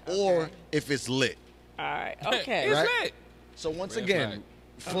 Okay. Or okay. if it's lit. All right. Okay. It's Right? lit. So once Red again,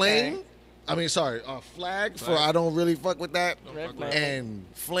 flame. Okay. I mean, sorry, flag for Flag. I don't really fuck with that, Red flag. and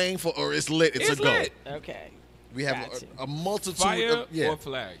flame for or it's lit. It's It's a go. lit. Okay. We have Gotcha. a multitude Fire of or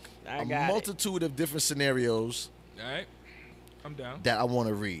flag? I a got it. multitude of different scenarios All right. I'm down. that I want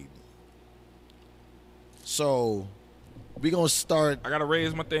to read. So we're gonna start. I gotta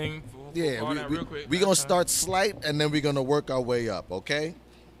raise my thing. For Yeah, all that real quick. we gonna start slight, and then we're gonna work our way up. Okay.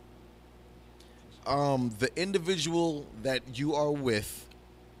 The individual that you are with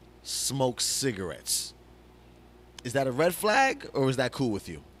smokes cigarettes. Is that a red flag, or is that cool with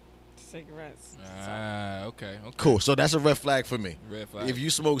you? Cigarettes. Okay. Cool. So that's a red flag for me. Red flag. If you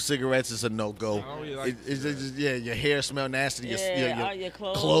smoke cigarettes, it's a no go. I don't really like It's just, yeah, your hair smell nasty. Yeah, all your your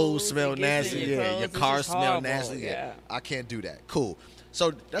clothes, clothes smell it gets in nasty. your Yeah, clothes, your it's car just smell horrible, nasty. Yeah. yeah. I can't do that. Cool.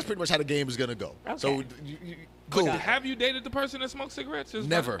 So that's pretty much how the game is gonna go. Okay. So cool. Have you dated the person that smoked cigarettes? Just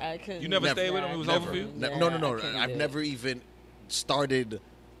Never. I couldn't. You never Never. stayed with him? It was Never. over for you? No, Yeah, no. I can't I've do never it. even started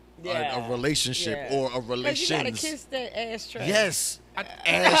Yeah. a relationship Yeah. or a But you relations. gotta kiss that ashtray. Yes.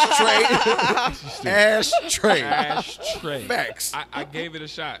 Ashtray. Ashtray. Ashtray. Facts. I gave it a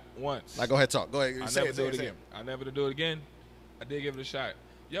shot once. Like, go ahead, talk. Go ahead. I Say never it, do say it it, say again. I never do it again. I did give it a shot.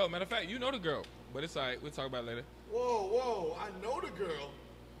 Yo, matter of fact, you know the girl, but it's all right. We'll talk about it later. Whoa. I know the girl.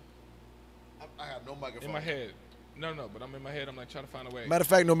 I have no microphone. In my head. No, but I'm in my head. I'm like trying to find a way. Matter of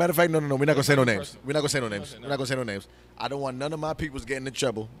fact, no. We're not gonna say no names. Personal. We're not gonna say no I'm not names. saying We're not gonna say no names. I don't want none of my peoples getting in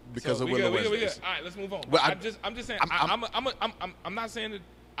trouble because So of we Willa good. Wednesdays. All right, let's move on. Well, I'm just saying. I'm- I'm not saying that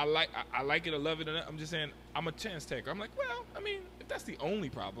I like it or love it or not. I'm just saying I'm a chance taker. I'm like, well, I mean, if that's the only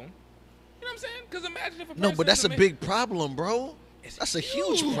problem, you know what I'm saying? Because imagine if a person No, but that's is a ma- big problem, bro. That's a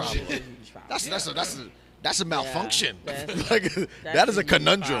huge problem. That's a malfunction. that's- like that's that is a a huge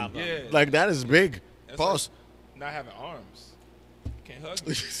conundrum. problem. Yeah. Like that is big. That's Pause. not having arms. Can't hug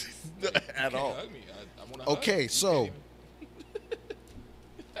me. At Can't all. hug me. I want to hug. Okay, You so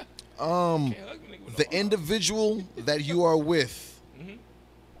can't hug me, nigga, with the no arms. individual that you are with Mhm.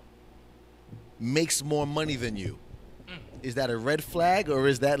 makes more money than you. Is that a red flag or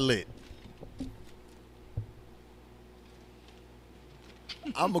is that lit?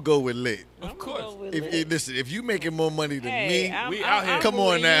 I'm gonna go with lit. Of course. Listen, if you making more money than me, we out here. Come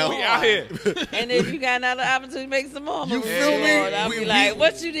on now. We out here. And if you got another opportunity to make some more, You money, feel me? I'll be like,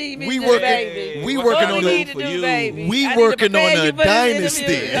 what you need me to do, working- baby? we What working do on you a- need to for do, you. baby? We I need to working prepare on you a for this dynasty.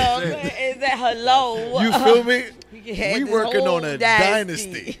 interview, you know what I'm saying? Is that hello? You feel me? We had We this working whole on a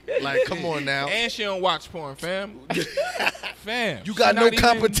dynasty. Like, come on now. And she don't watch porn, fam. Fam. You got she no not even-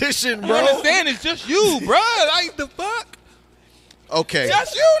 competition, You bro. understand? It's just you, bro. Like, the fuck? Okay.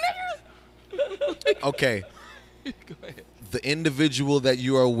 Just you, nigga. Okay. Go ahead. The individual that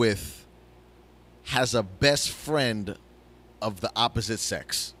you are with has a best friend of the opposite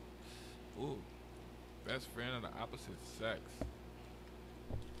sex. Ooh. Best friend of the opposite sex.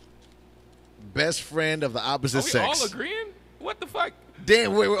 Best friend of the opposite Are we sex. all agreeing? What the fuck?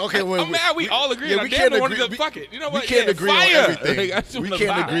 Damn, wait, okay, wait. I'm mad we all agree. Yeah, I we damn can't near wanted agree. to fuck it. You know what? We can't Yeah, agree fire. on everything. I just We wanna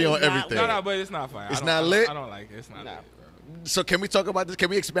can't vibe. agree on It's not everything. No, but it's not fire. It's I don't- not I lit? don't like it. It's not lit, bro. So can we talk about this? Can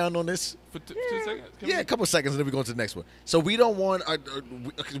we expound on this? For 2 seconds? Can Yeah, we- a couple seconds, and then we go into the next one. So we don't want,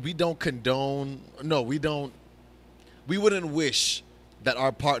 we don't condone. No, we don't. We wouldn't wish that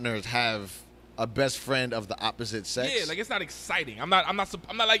our partners have a best friend of the opposite sex. Yeah, like it's not exciting. I'm not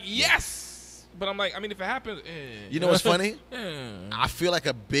like yes, but I'm like, I mean, if it happens, You know what's funny? eh. I feel like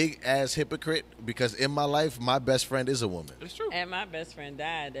a big ass hypocrite because in my life, my best friend is a woman. It's true. And my best friend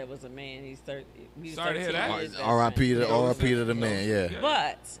died. That was a man. He's 30. He was Sorry to hear 13 that. years best R.I.P. friend. to R.I.P. to the man. Yeah.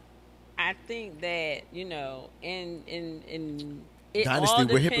 But I think that in it Dynasty, all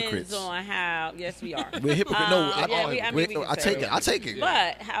we're depends hypocrites. on how. Yes, we are. We're hypocrite. No, we can I say take it. that. I take it.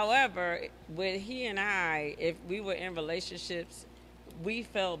 But however, with he and I, if we were in relationships, we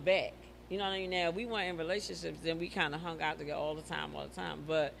fell back. You know what I mean? Now we weren't in relationships, then we kind of hung out together all the time.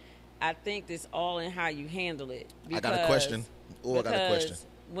 But I think it's all in how you handle it. I got a question. Oh, I got a question. Because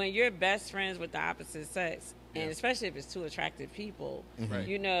when you're best friends with the opposite sex, and especially if it's two attractive people, Right.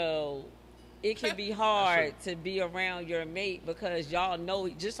 you know, it can be hard to be around your mate because y'all know,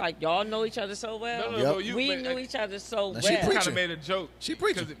 just like y'all know each other so well. No, Yep. no, you We man, knew each other so Now well. she kind preaching. of made a joke. She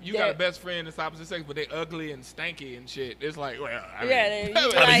preaching. Because you got a best friend that's opposite sex, but they ugly and stanky and shit. It's like, well, I mean, Yeah, you, be I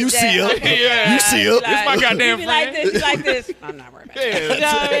mean, like you that. see her. Okay, Yeah. You see her. Like, It's my goddamn you be like friend. this, you like this. I'm not worried about Yeah. it. You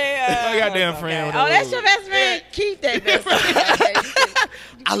know what I mean? My goddamn friend. Oh, that's your best friend? Keep that best friend.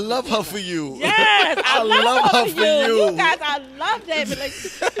 I love her for you. Yes, I love her for you. You guys, I love that. But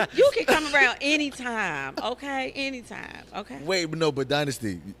like, you can come around anytime, okay? Anytime, okay? Wait, but no, but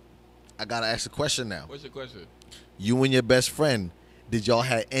Dynasty, I gotta ask a question now. What's your question? You and your best friend, did y'all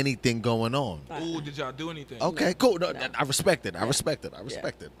have anything going on? Ooh, did y'all do anything? Okay, cool. No, I respect it. I respect it. I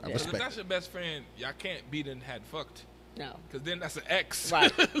respect it. I Yeah. Because if respect that's it. your best friend, y'all can't be done had fucked. No. Because then that's an ex.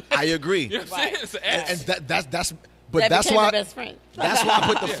 Right. I agree. You know what I'm saying? Right. It's an ex. And that's but That that's became why your best friend. that's why I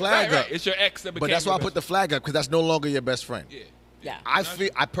put the Yeah, flag right, up. right. It's your ex that became But that's why I your put the best flag up because that's no longer your best friend. friend. Yeah.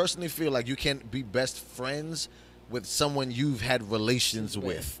 I personally feel like you can't be best friends with someone you've had relations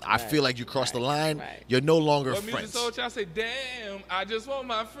with. I Right. feel like you crossed the line. Right. You're no longer What music friends. soul child say, damn, I just want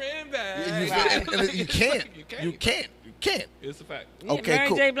my friend back. You, Right. and you can't. You can't. You can't. You can't. It's a fact. Yeah, Okay, Mary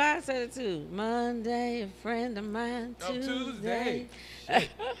cool. J. Blige said it too. Monday, a friend of mine. On Tuesday.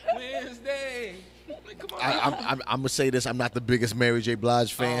 Wednesday. Like, come on. I'm gonna say this. I'm not the biggest Mary J.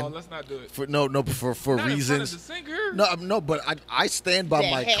 Blige fan. Oh, let's not do it. For no, for Not in front of reasons. the singer. No, but I stand by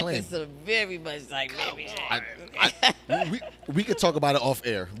my claim. Very much like Mary J. We could talk about it off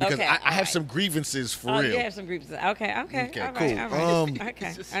air because Okay, I all have right. some grievances for Oh, real. you have some groups. Okay, Okay, all right, cool. all right.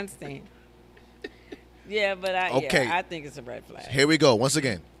 Okay, I understand. Yeah, but Okay. I think it's a red flag. Here we go. Once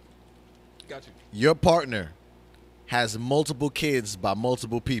again, Got you. your partner has multiple kids by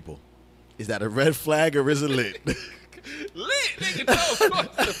multiple people. Is that a red flag or is it lit? Lit, nigga. No, of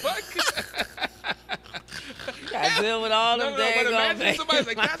course. The fuck? I deal with all them No, but daggone imagine baby somebody's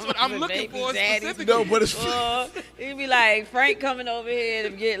like, that's what I'm mamas and looking baby for daddies. specifically. No, but it's It'd be like Frank coming over here to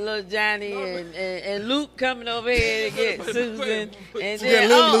get little Johnny and Luke coming over here to get Susan. And Yeah, then,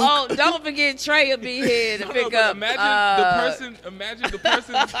 little don't forget Trey will be here to No, pick but up. Imagine the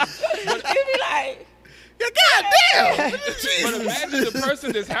person. It'd be like, God damn! But imagine the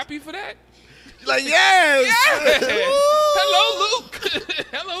person that's happy for that. Like yes. Hello, Luke.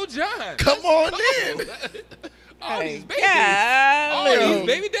 Hello, John. Come on in. All these babies. golly. All these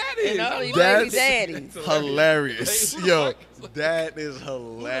baby daddies. And all these That's baby daddies. hilarious. Like, who the Yo, fuck- that is Who the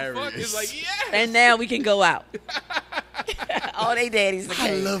fuck hilarious. is like, yes. And now we can go out. All they daddies. I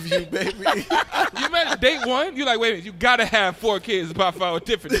Okay. love you, baby. You imagine date one, you're like, wait a minute, you gotta have 4 kids by 5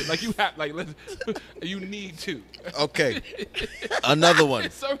 different. Like you have, like, you need to. Okay. Another one.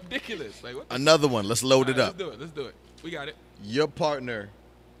 It's so ridiculous. Like, what the Another one. Let's load it Let's up. do it. Let's do it. We got it. Your partner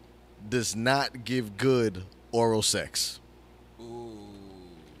does not give good oral sex. Ooh.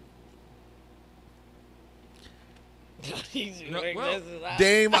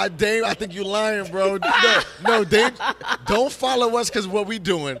 Dame, I think you lying, bro. No, Dame, don't follow us because what we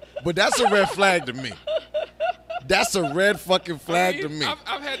doing. But that's a red flag to me. That's a red fucking flag to me.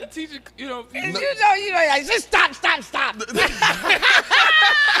 I've had to teach it, you know. You know, just stop. No,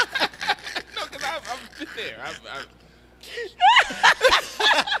 because I've been there.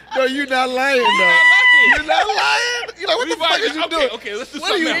 No, you're not lying, though. You're not lying. You're like, what the fuck is you doing? Okay, let's do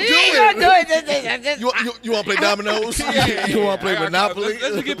What are you something doing? You want to play dominoes? You want to play Monopoly?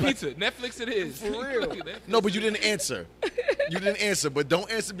 Let's get pizza. Netflix it is. For real. No, but you didn't answer. You didn't answer, but don't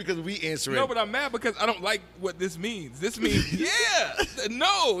answer because we answer it. No, but I'm mad because I don't like what this means. This means, yeah.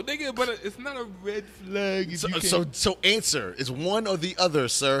 No, nigga, but it's not a red flag. So answer. It's one or the other,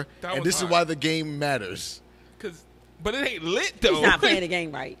 sir. And this is why the game matters. But it ain't lit, though. He's not playing the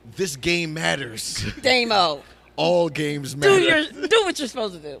game right. This game matters. Damo. All games matter. Do what you're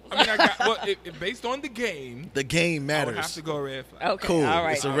supposed to do. I mean, based on the game matters. I would have to go red flag. Okay, cool. all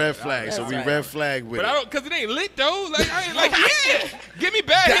right. It's a red flag, so we red flag with it. But I don't, because it ain't lit, though. Like, I ain't like, yeah, give me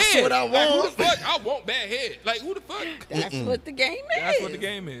bad That's head. what I Like, want. who the fuck? I want bad head. Like, who the fuck? That's what the game is. That's what the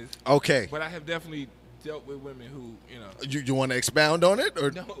game is. Okay. But I have definitely dealt with women who, you know. You want to expound on it?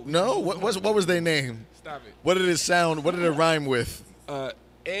 Or no? What was their name? Stop it. What did it sound? What did it rhyme with?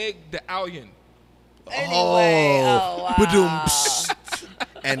 Egg the Allion. Anyway, wow. Ba-doom.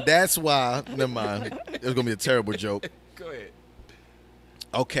 And that's why, never mind. It was going to be a terrible joke. Go ahead.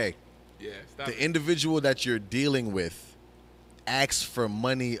 Okay. Yeah, stop The it. individual that you're dealing with asks for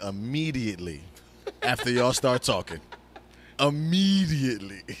money immediately after y'all start talking.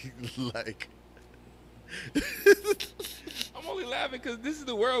 Immediately. Like. I'm only laughing because this is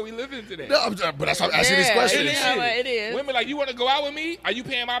the world we live in today. No, but that's how I'm asking these questions. It is. Women like, you want to go out with me? Are you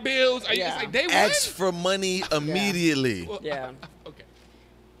paying my bills? Are you it's like, they Ask what? for money immediately. Yeah. Okay.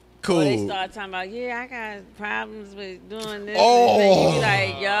 Cool. Or they start talking about, I got problems with doing this. Oh. And you be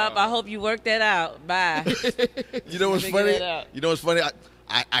like, yup, I hope you work that out. Bye. You know what's Figure funny? it out. You know what's funny?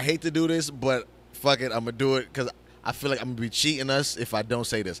 I hate to do this, but fuck it, I'm gonna do it because I feel like I'm gonna be cheating us if I don't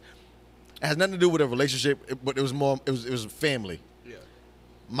say this. It has nothing to do with a relationship, but it was family. Yeah.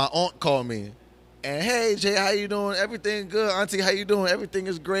 My aunt called me, and hey Jay, how you doing? Everything good, Auntie? How you doing? Everything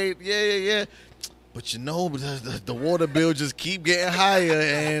is great. Yeah. But you know, the water bill just keep getting higher,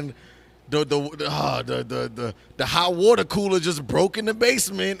 and the hot water cooler just broke in the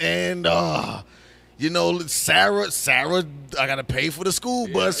basement, and you know, Sarah, I gotta pay for the school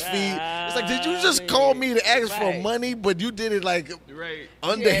bus fee. It's like, did you just call me to ask for money, but you did it like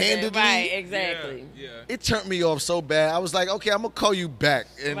underhandedly? Right, exactly. Yeah. It turned me off so bad. I was like, okay, I'm gonna call you back.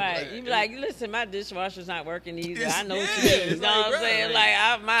 And You be like, listen, my dishwasher's not working either. I know what you yeah, mean. You it's know like, what I'm saying?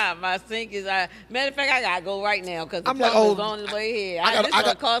 right. Like, my sink is. Matter of fact, I gotta go right now because the I'm like, plumber's oh, on his way here. I This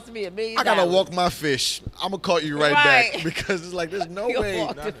gonna cost me $1 million. I gotta walk my fish. I'm gonna call you right back because it's like, there's no You way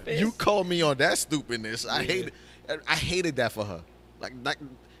walk the fish. you call me on that stupidness. I hated that for her. Like,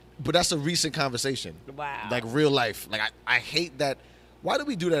 but that's a recent conversation. Wow. Like real life. Like I hate that. Why do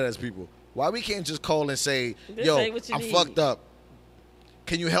we do that as people? Why we can't just call and say, Just yo, say what you I'm need. fucked up.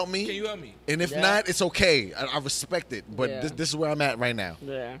 Can you help me? Can you help me? And if not, it's okay. I respect it. But Yeah. this is where I'm at right now.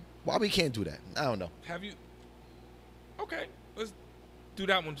 Yeah. Why we can't do that? I don't know. Have you? Okay, let's do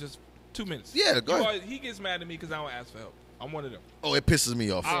that one. Just 2 minutes. Yeah, go ahead. He gets mad at me because I don't ask for help. I'm one of them. Oh, it pisses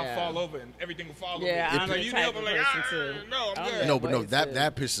me off. I'll Yeah. fall over and everything will fall Yeah, over. I'm Like, the you type help? I'm of like, person, too. no, I'm I'm good. the- No, but no, Way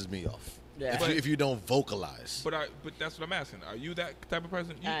that too. pisses me off. Yeah. If you don't vocalize. But that's what I'm asking. Are you that type of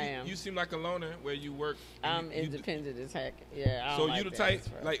person? I am. You seem like a loner where you work. and I'm you independent as heck. Yeah. I So don't you like the that type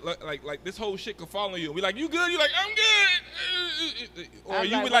as well. like this whole shit could fall on you. We like, you good? You like, I'm good. Or I'm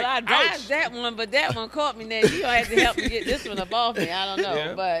you like, be well, like, I ouch. dodged that one, but that one caught me. Now you gonna have to help me get this one up off me. I don't know,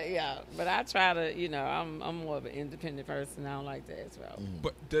 Yeah. but but I try to. I'm more of an independent person. I don't like that as well.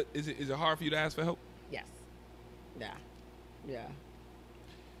 But is it hard for you to ask for help? Yes. Yeah.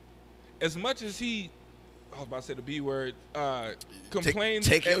 As much as I was about to say the B word, complains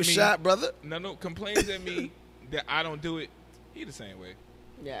Take at your me, shot, brother. No, complains at me that I don't do it. He the same way.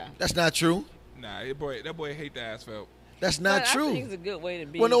 Yeah. That's not true. Nah, that boy hate to ask for help. That's not But true. I think it's a good way to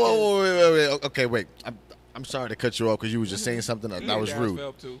be. Well, no, because- wait. Okay, wait. I'm sorry to cut you off because you were just saying something He that hate was to ask for rude.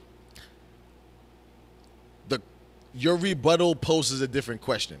 help too. Your rebuttal poses a different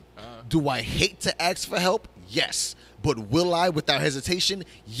question. Do I hate to ask for help? Yes. But will I without hesitation?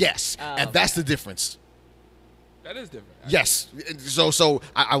 Yes. And that's the difference. That is different. Yes. So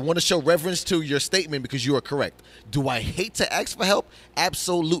I want to show reverence to your statement because you are correct. Do I hate to ask for help?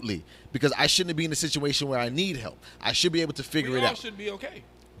 Absolutely. Because I shouldn't be in a situation where I need help. I should be able to figure it out. Should be okay.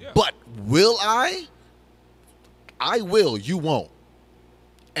 Yeah. But will I? I will. You won't.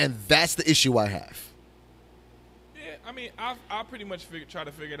 And that's the issue I have. Yeah, I mean, I'll pretty much try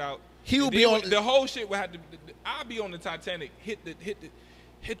to figure it out. He will be on the whole shit. Will have to. I'll be on the Titanic, hit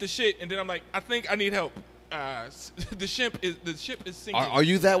the shit, and then I'm like, I think I need help. The ship is sinking. Are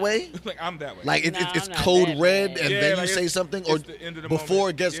you that way? Like I'm that way. Like No, it's I'm not code that red, bad. and Yeah, then like you say something, it's or the end of the before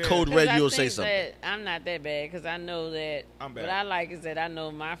moment. it gets Yeah. code 'Cause red, I you'll think say something. that I'm not that bad because I know that. I'm bad. What I like is that I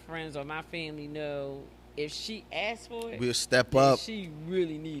know my friends or my family know if she asks for it, We'll step then up she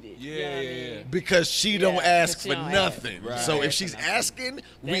really need it. Yeah, You know what I yeah. mean? because she Yeah, don't 'cause ask she for don't ask. nothing. Right. So if Right. she's asking,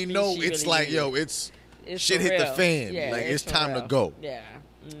 we means know she it's really like, need yo, it. it's It's shit for hit the real. fan. Yeah, Like it's for time to real. go. Yeah.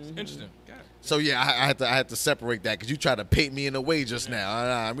 Interesting. Got it. So yeah, I had to separate that because you tried to paint me in a way just now.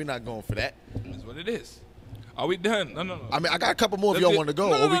 Nah, we're not going for that. That's what it is. Are we done? No. I mean, I got a couple more if Let's y'all get- want to go,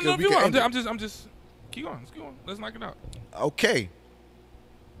 No, or we no, can. We if you can want. end it. I'm just. Keep going. Let's keep going. Let's knock it out. Okay.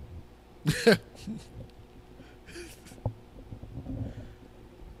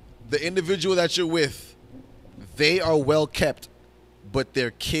 The individual that you're with, they are well kept, but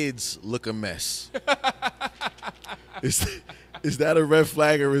their kids look a mess. Is that a red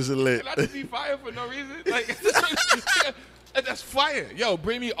flag or is it lit? Can I just be fired for no reason? Like that's fire. Yo,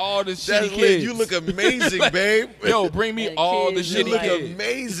 bring me all the shitty That's lit. kids. You look amazing, babe. Yo, bring me And all the kids You shitty look kids.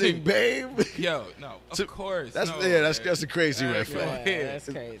 amazing, babe. Yo, no, of course. That's no, that's a crazy red Go flag. Yeah, ahead. that's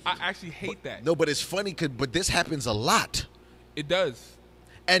crazy. I actually hate that. No, but it's funny, but this happens a lot. It does.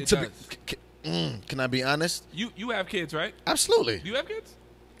 And It to does. can I be honest? You have kids, right? Absolutely. Do you have kids?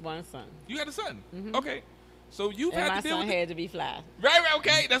 One son. You had a son. Okay. So you've And my had to deal son with it. had to be fly. Right,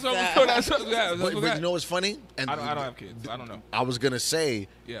 okay. That's what I was that's what, yeah, that's But what you know what's funny? And I don't have kids. I don't know. I was gonna say,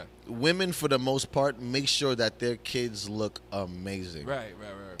 Yeah. women for the most part make sure that their kids look amazing. Right.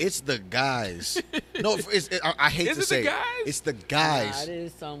 It's the guys. No, I hate Is to it the say guys? it's the Nah, guys. it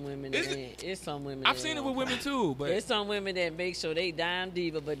is some women. Is That it? ain't. It's some women. I've that seen it ain't with on women fire. too, but There's some women that make sure they dime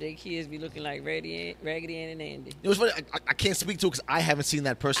diva, but their kids be looking like Raggedy Ann and Andy. It was funny. I can't speak to it because I haven't seen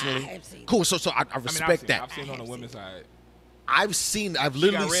that personally. I have seen it. Cool. So I I mean, respect that. I've seen it on the women's side. I've literally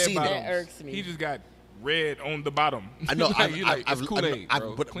He got red seen bottoms. it. That irks me. He just got red on the bottom. I know, Like, you like, I've- it's Kool-Aid, I've-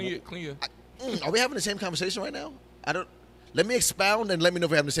 bro. but- Clean your. Are we having the same conversation right now? I don't. Let me expound and let me know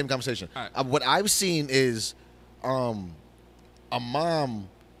if we're having the same conversation. All right. What I've seen is a mom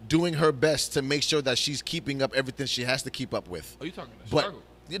doing her best to make sure that she's keeping up everything she has to keep up with. Oh, you talking the But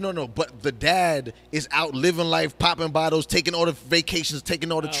struggle? no. But the dad is out living life, popping bottles, taking all the vacations,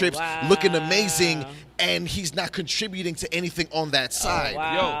 taking all the Oh, trips, wow. looking amazing, and he's not contributing to anything on that side.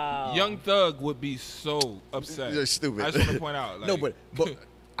 wow. Yo, Young Thug would be so upset. You're stupid. I just want to point out. Like, No, but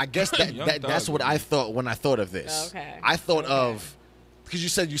I guess Young that's Thug what would I be- thought when I thought of this. Okay. I thought Okay. of because you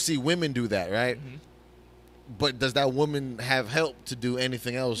said you see women do that, right? Mm-hmm. But does that woman have help to do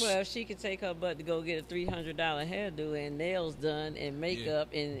anything else? Well, if she could take her butt to go get a $300 hairdo and nails done and makeup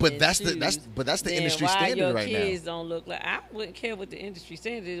and But and that's the- shoes, that's the then industry why standard your right now. kids don't look like. I wouldn't care what the industry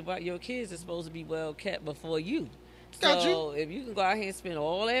standard is, but your kids are supposed to be well kept before you. Got So if you can go out here and spend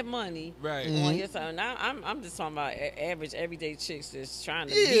all that money Right. Mm-hmm. on your son, now I'm just talking about average everyday chicks that's trying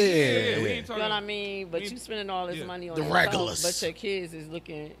to Yeah. be. Yeah, we Yeah. ain't You talking. know what I mean? But we- you spending all this yeah. money on The yourself, regulars. but your kids is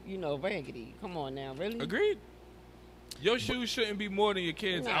looking, raggedy. Come on now, really? Agreed. Your shoes shouldn't be more than your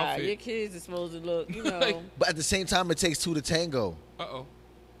kid's Nah, outfit. your kids is supposed to look, Like, But at the same time, it takes two to tango. Uh-oh.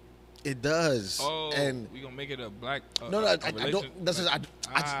 It does. Oh, and we gonna make it a black. no, a I relation- don't. This is Ah.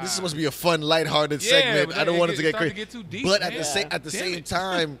 this is supposed to be a fun, lighthearted Yeah, segment. but I don't it want it to get starts to crazy. get too deep, but man. at the Yeah. same Damn it.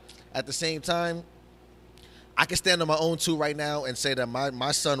 time, I can stand on my own too right now and say that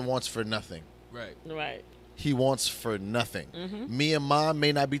my son wants for nothing. Right. right. He wants for nothing. Mm-hmm. Me and mom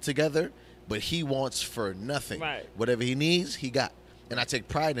may not be together, but he wants for nothing. Right. Whatever he needs, he got. And I take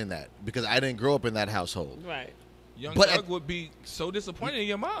pride in that because I didn't grow up in that household. Right. Young But Thug would be so disappointed in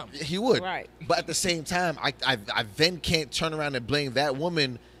your mom. He would. Right. But at the same time, I then can't turn around and blame that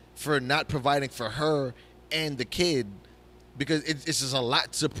woman for not providing for her and the kid because it's just a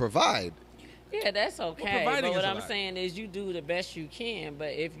lot to provide. Yeah, that's okay. providing But is what a I'm lot. saying is you do the best you can.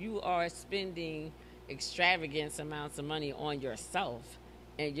 But if you are spending extravagant amounts of money on yourself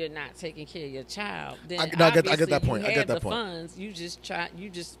and you're not taking care of your child, then I get that obviously point. You I get have that the point. funds. You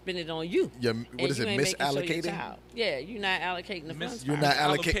just spend it on you. You're, And what is you it, ain't making sure your misallocating? child- Yeah, you're not allocating the Mis- funds. You're properly.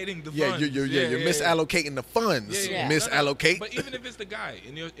 not Allocating the Yeah, funds. you're Yeah, yeah. misallocating the funds. Yeah. Misallocate. But even if it's the guy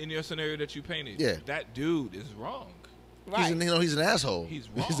in your scenario that you painted, Yeah. that dude is wrong. Right. He's an asshole. He's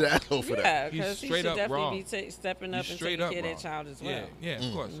wrong. He's an asshole for that. Yeah, He's because he straight should up definitely wrong. be stepping up He's and straight taking up care of wrong. that child as well. Yeah,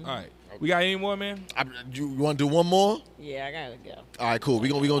 of course. All right. We got any more, man? You want to do one more? Yeah, I gotta go. All right, cool. We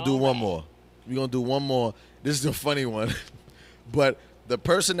gonna do one more. We gonna do one more. This is a funny one, but the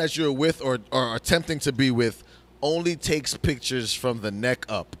person that you're with or attempting to be with only takes pictures from the neck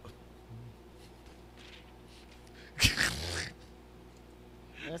up.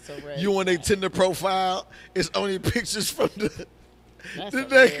 That's a red. You on a Tinder profile? It's only pictures from the That's the a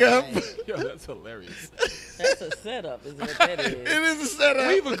neck red up. flag. Yo, that's hilarious. That's a setup, is what that It is. is a setup.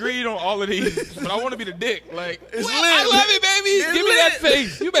 We've agreed on all of these, but I want to be the dick. Like, It's well, lit. I love it, baby. It's Give me that lit.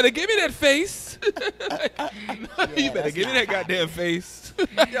 face. You better give me that face. You better that's give me that goddamn face.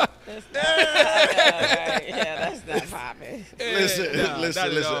 Yeah, that's not popping. Listen,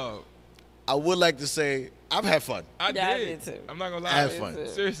 listen. All. I would like to say I've had fun. I Yeah, I did. did too. I'm not gonna I lie. had fun.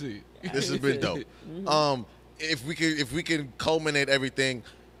 Seriously. This has been dope. If we can culminate everything,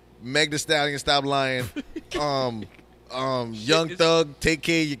 Meg Thee Stallion, stop lying. Young Thug, take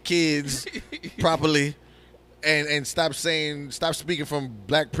care of your kids properly, and stop speaking from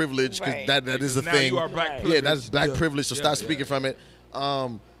black privilege because Right. that is a Now thing. you are black Right. privilege. Yeah, that's black Yeah. privilege. So Yeah, stop yeah. speaking from it.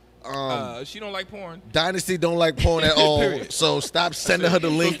 She don't like porn. Dynasty don't like porn at all, Period. so stop sending her the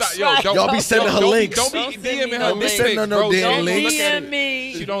links. Stop- yo, Y'all be sending her links. Don't Don't be send me DMing no her links. dick pics, Don't send her no bro. damn Don't links. Look at DM it.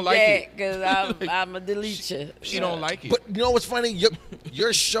 me. She don't like it. because I'm going to delete you. She don't like it. But you know what's funny?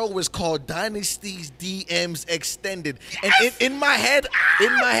 Your show is called Dynasty's DMs Extended, and in my head,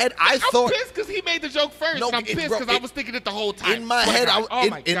 I thought. I'm pissed because he made the joke first. No, and I'm it- pissed bro, because I it- was thinking it the whole time. In my Swear head, to God. Oh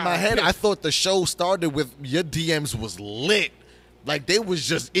my in God, my head, pissed. I thought the show started with your DMs was lit, like they was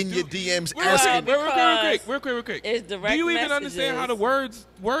just in your DMs asking. Real quick. It's direct Do you even understand how the messages. words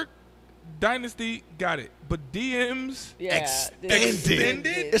work? Dynasty got it, but DMs Extended.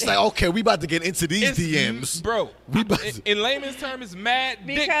 It's like, okay, we about to get into these it's- DMs, bro. We about to- In layman's terms, it's mad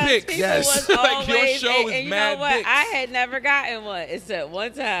dick Because pics. people Yes. was Like, your always, show is and you mad know what? dicks. I had never gotten one except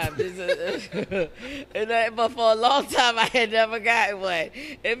one time. But for a long time, I had never gotten one.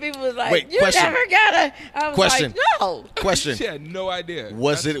 And people was like, Wait, "You question. never got a." I was Question. like, "No." Question: She had no idea.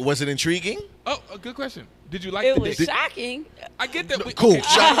 Was it intriguing? Oh, a good question. Did you like It the was dick? shocking I get that. Cool. Okay,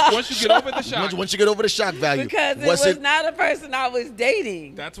 Shock. Once you get over the shock, Once you get over the shock value, because it was not a person I was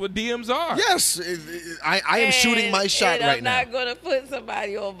dating. that's what DMs are. Yes, I am shooting my shot and right I'm now. not going to put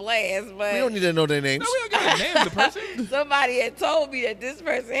somebody on blast, but We don't need to know their names. No, we don't gotta name the person. somebody had told me that this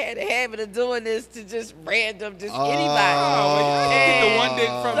person had a habit of doing this to just random, just Oh, anybody. well, you get the one dick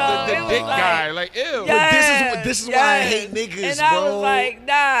from So the it was dick like- guy. Like, ew. Yes, this is why I yes. hate niggas, And I bro. was like,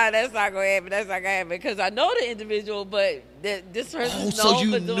 nah, that's not gonna happen. That's not gonna happen because I know the individual, but this person. Oh, so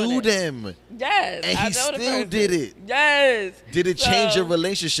you knew them, Yes, and I he know the still person. did it. Yes. Did it change So- your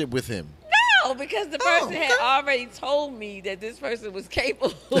relationship with him? No, because the person had already told me that this person was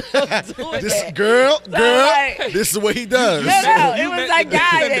capable of doing This that. girl, like- this is what he does. No, no, You it was met a the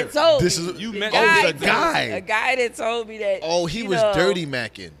guy defender. that told This me. is You The met- oh, guy the told me- guy. A guy that told me that. Oh, he you was know, dirty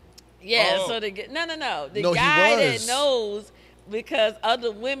macking. Yeah, Oh. so no. The No, he guy was. that knows because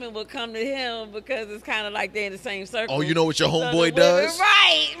other women will come to him because it's kind of like they're in the same circle. Oh, you know what your So the homeboy women- does?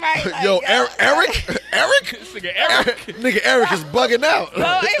 Right. Like, Yo, Eric, This nigga Eric. nigga, Eric is bugging out. So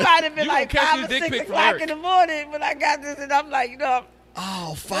it might have been You like gonna catch 5 his or dick 6 pic from o'clock Eric. in the morning when I got this, and I'm like, Oh,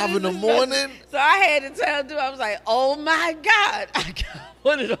 what 5 is in the this morning. So I had to tell dude, I was like, oh my God, I got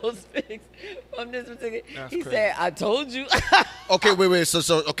one of those pics from this particular. That's He crazy. said, I told you. Okay, wait.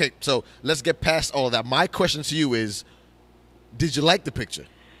 So let's get past all of that. My question to you is, did you like the picture?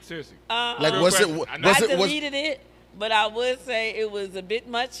 Seriously. Like, Real was it? question. I know. Was I it? Was deleted it, but I would say it was a bit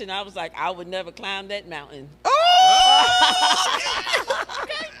much, and I was like, I would never climb that mountain.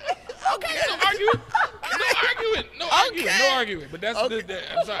 Okay, no arguing. But that's I'm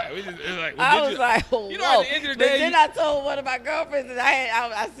sorry. We just, it's like, well, I did was you- like, whoa. you know, at the end of the But day, then I told one of my girlfriends that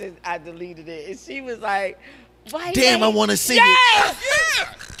I said I deleted it, and she was like, why? Damn, I want to see Yes! it.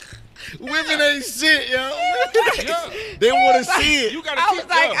 Women ain't shit, yo. yeah, They want to see it. you gotta I keep was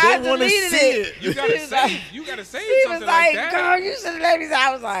like, yo, I they wanna deleted see it. it. you gotta save. You gotta save She something was like, that. girl, you should have let me.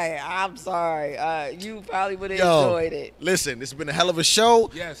 I was like, I'm sorry. You probably would have enjoyed it. Listen, this has been a hell of a show.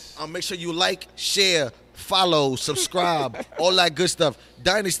 Yes. Make sure you like, share, follow, subscribe, all that good stuff.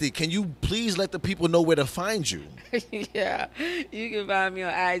 Dynasty, can you please let the people know where to find you? Yeah. You can find me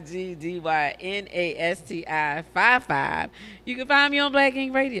on IG, DYNASTI55. You can find me on Black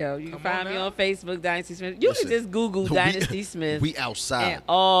Ink Radio. You can Come on find me now. on Facebook, Dynasty Smith. You Listen, can just Google Dynasty Smith. We outside. And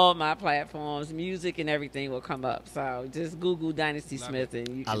all my platforms, music and everything will come up. So just Google Dynasty Love Smith and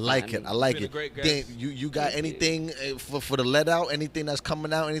you can I like find it. me. I like Been a it. great Dan, guest. you got anything for the let out? Anything that's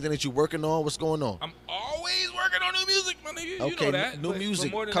coming out? Anything that you're working on? What's going on? I'm always working on new music. mean, you Okay, know that. new but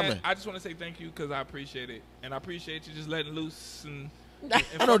music more than coming. That, I just want to say thank you because I appreciate it, and I appreciate you just letting loose and.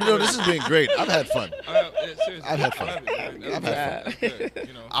 I know, this has been great. I've had fun. Seriously, I've had fun. I love it. I've had fun. Good,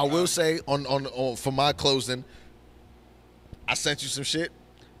 you know. I will say on for my closing, I sent you some shit.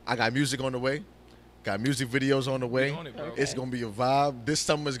 I got music on the way. Got music videos on the way. On it, bro. It's gonna be a vibe. This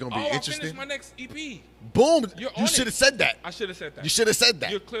summer is gonna be I interesting. finished my next EP. Boom! You're You on should have it. said that. I should have said that. You should have said that.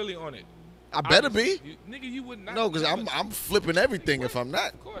 You're clearly on it. I better be. You, nigga, you would not. No, because I'm flipping everything if I'm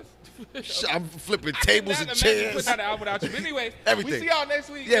not. Of course. I'm flipping tables and chairs. Put out an album without you. But anyway, Everything. We see y'all next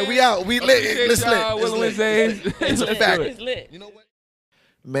week. Yeah, man. we out. We lit. Appreciate It's y'all. lit. Willa Wednesdays. It's a fact. It's lit. You know what?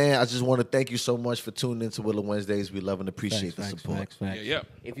 Man, I just want to thank you so much for tuning into Willa Wednesdays. We love and appreciate the support. Facts. Yeah.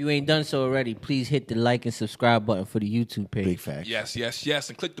 If you ain't done so already, please hit the like and subscribe button for the YouTube page. Big facts. Yes.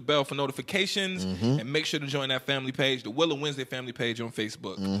 And click the bell for notifications. And make sure to join that family page, the Willa Wednesday family page on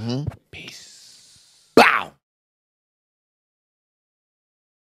Facebook. Peace. Bow.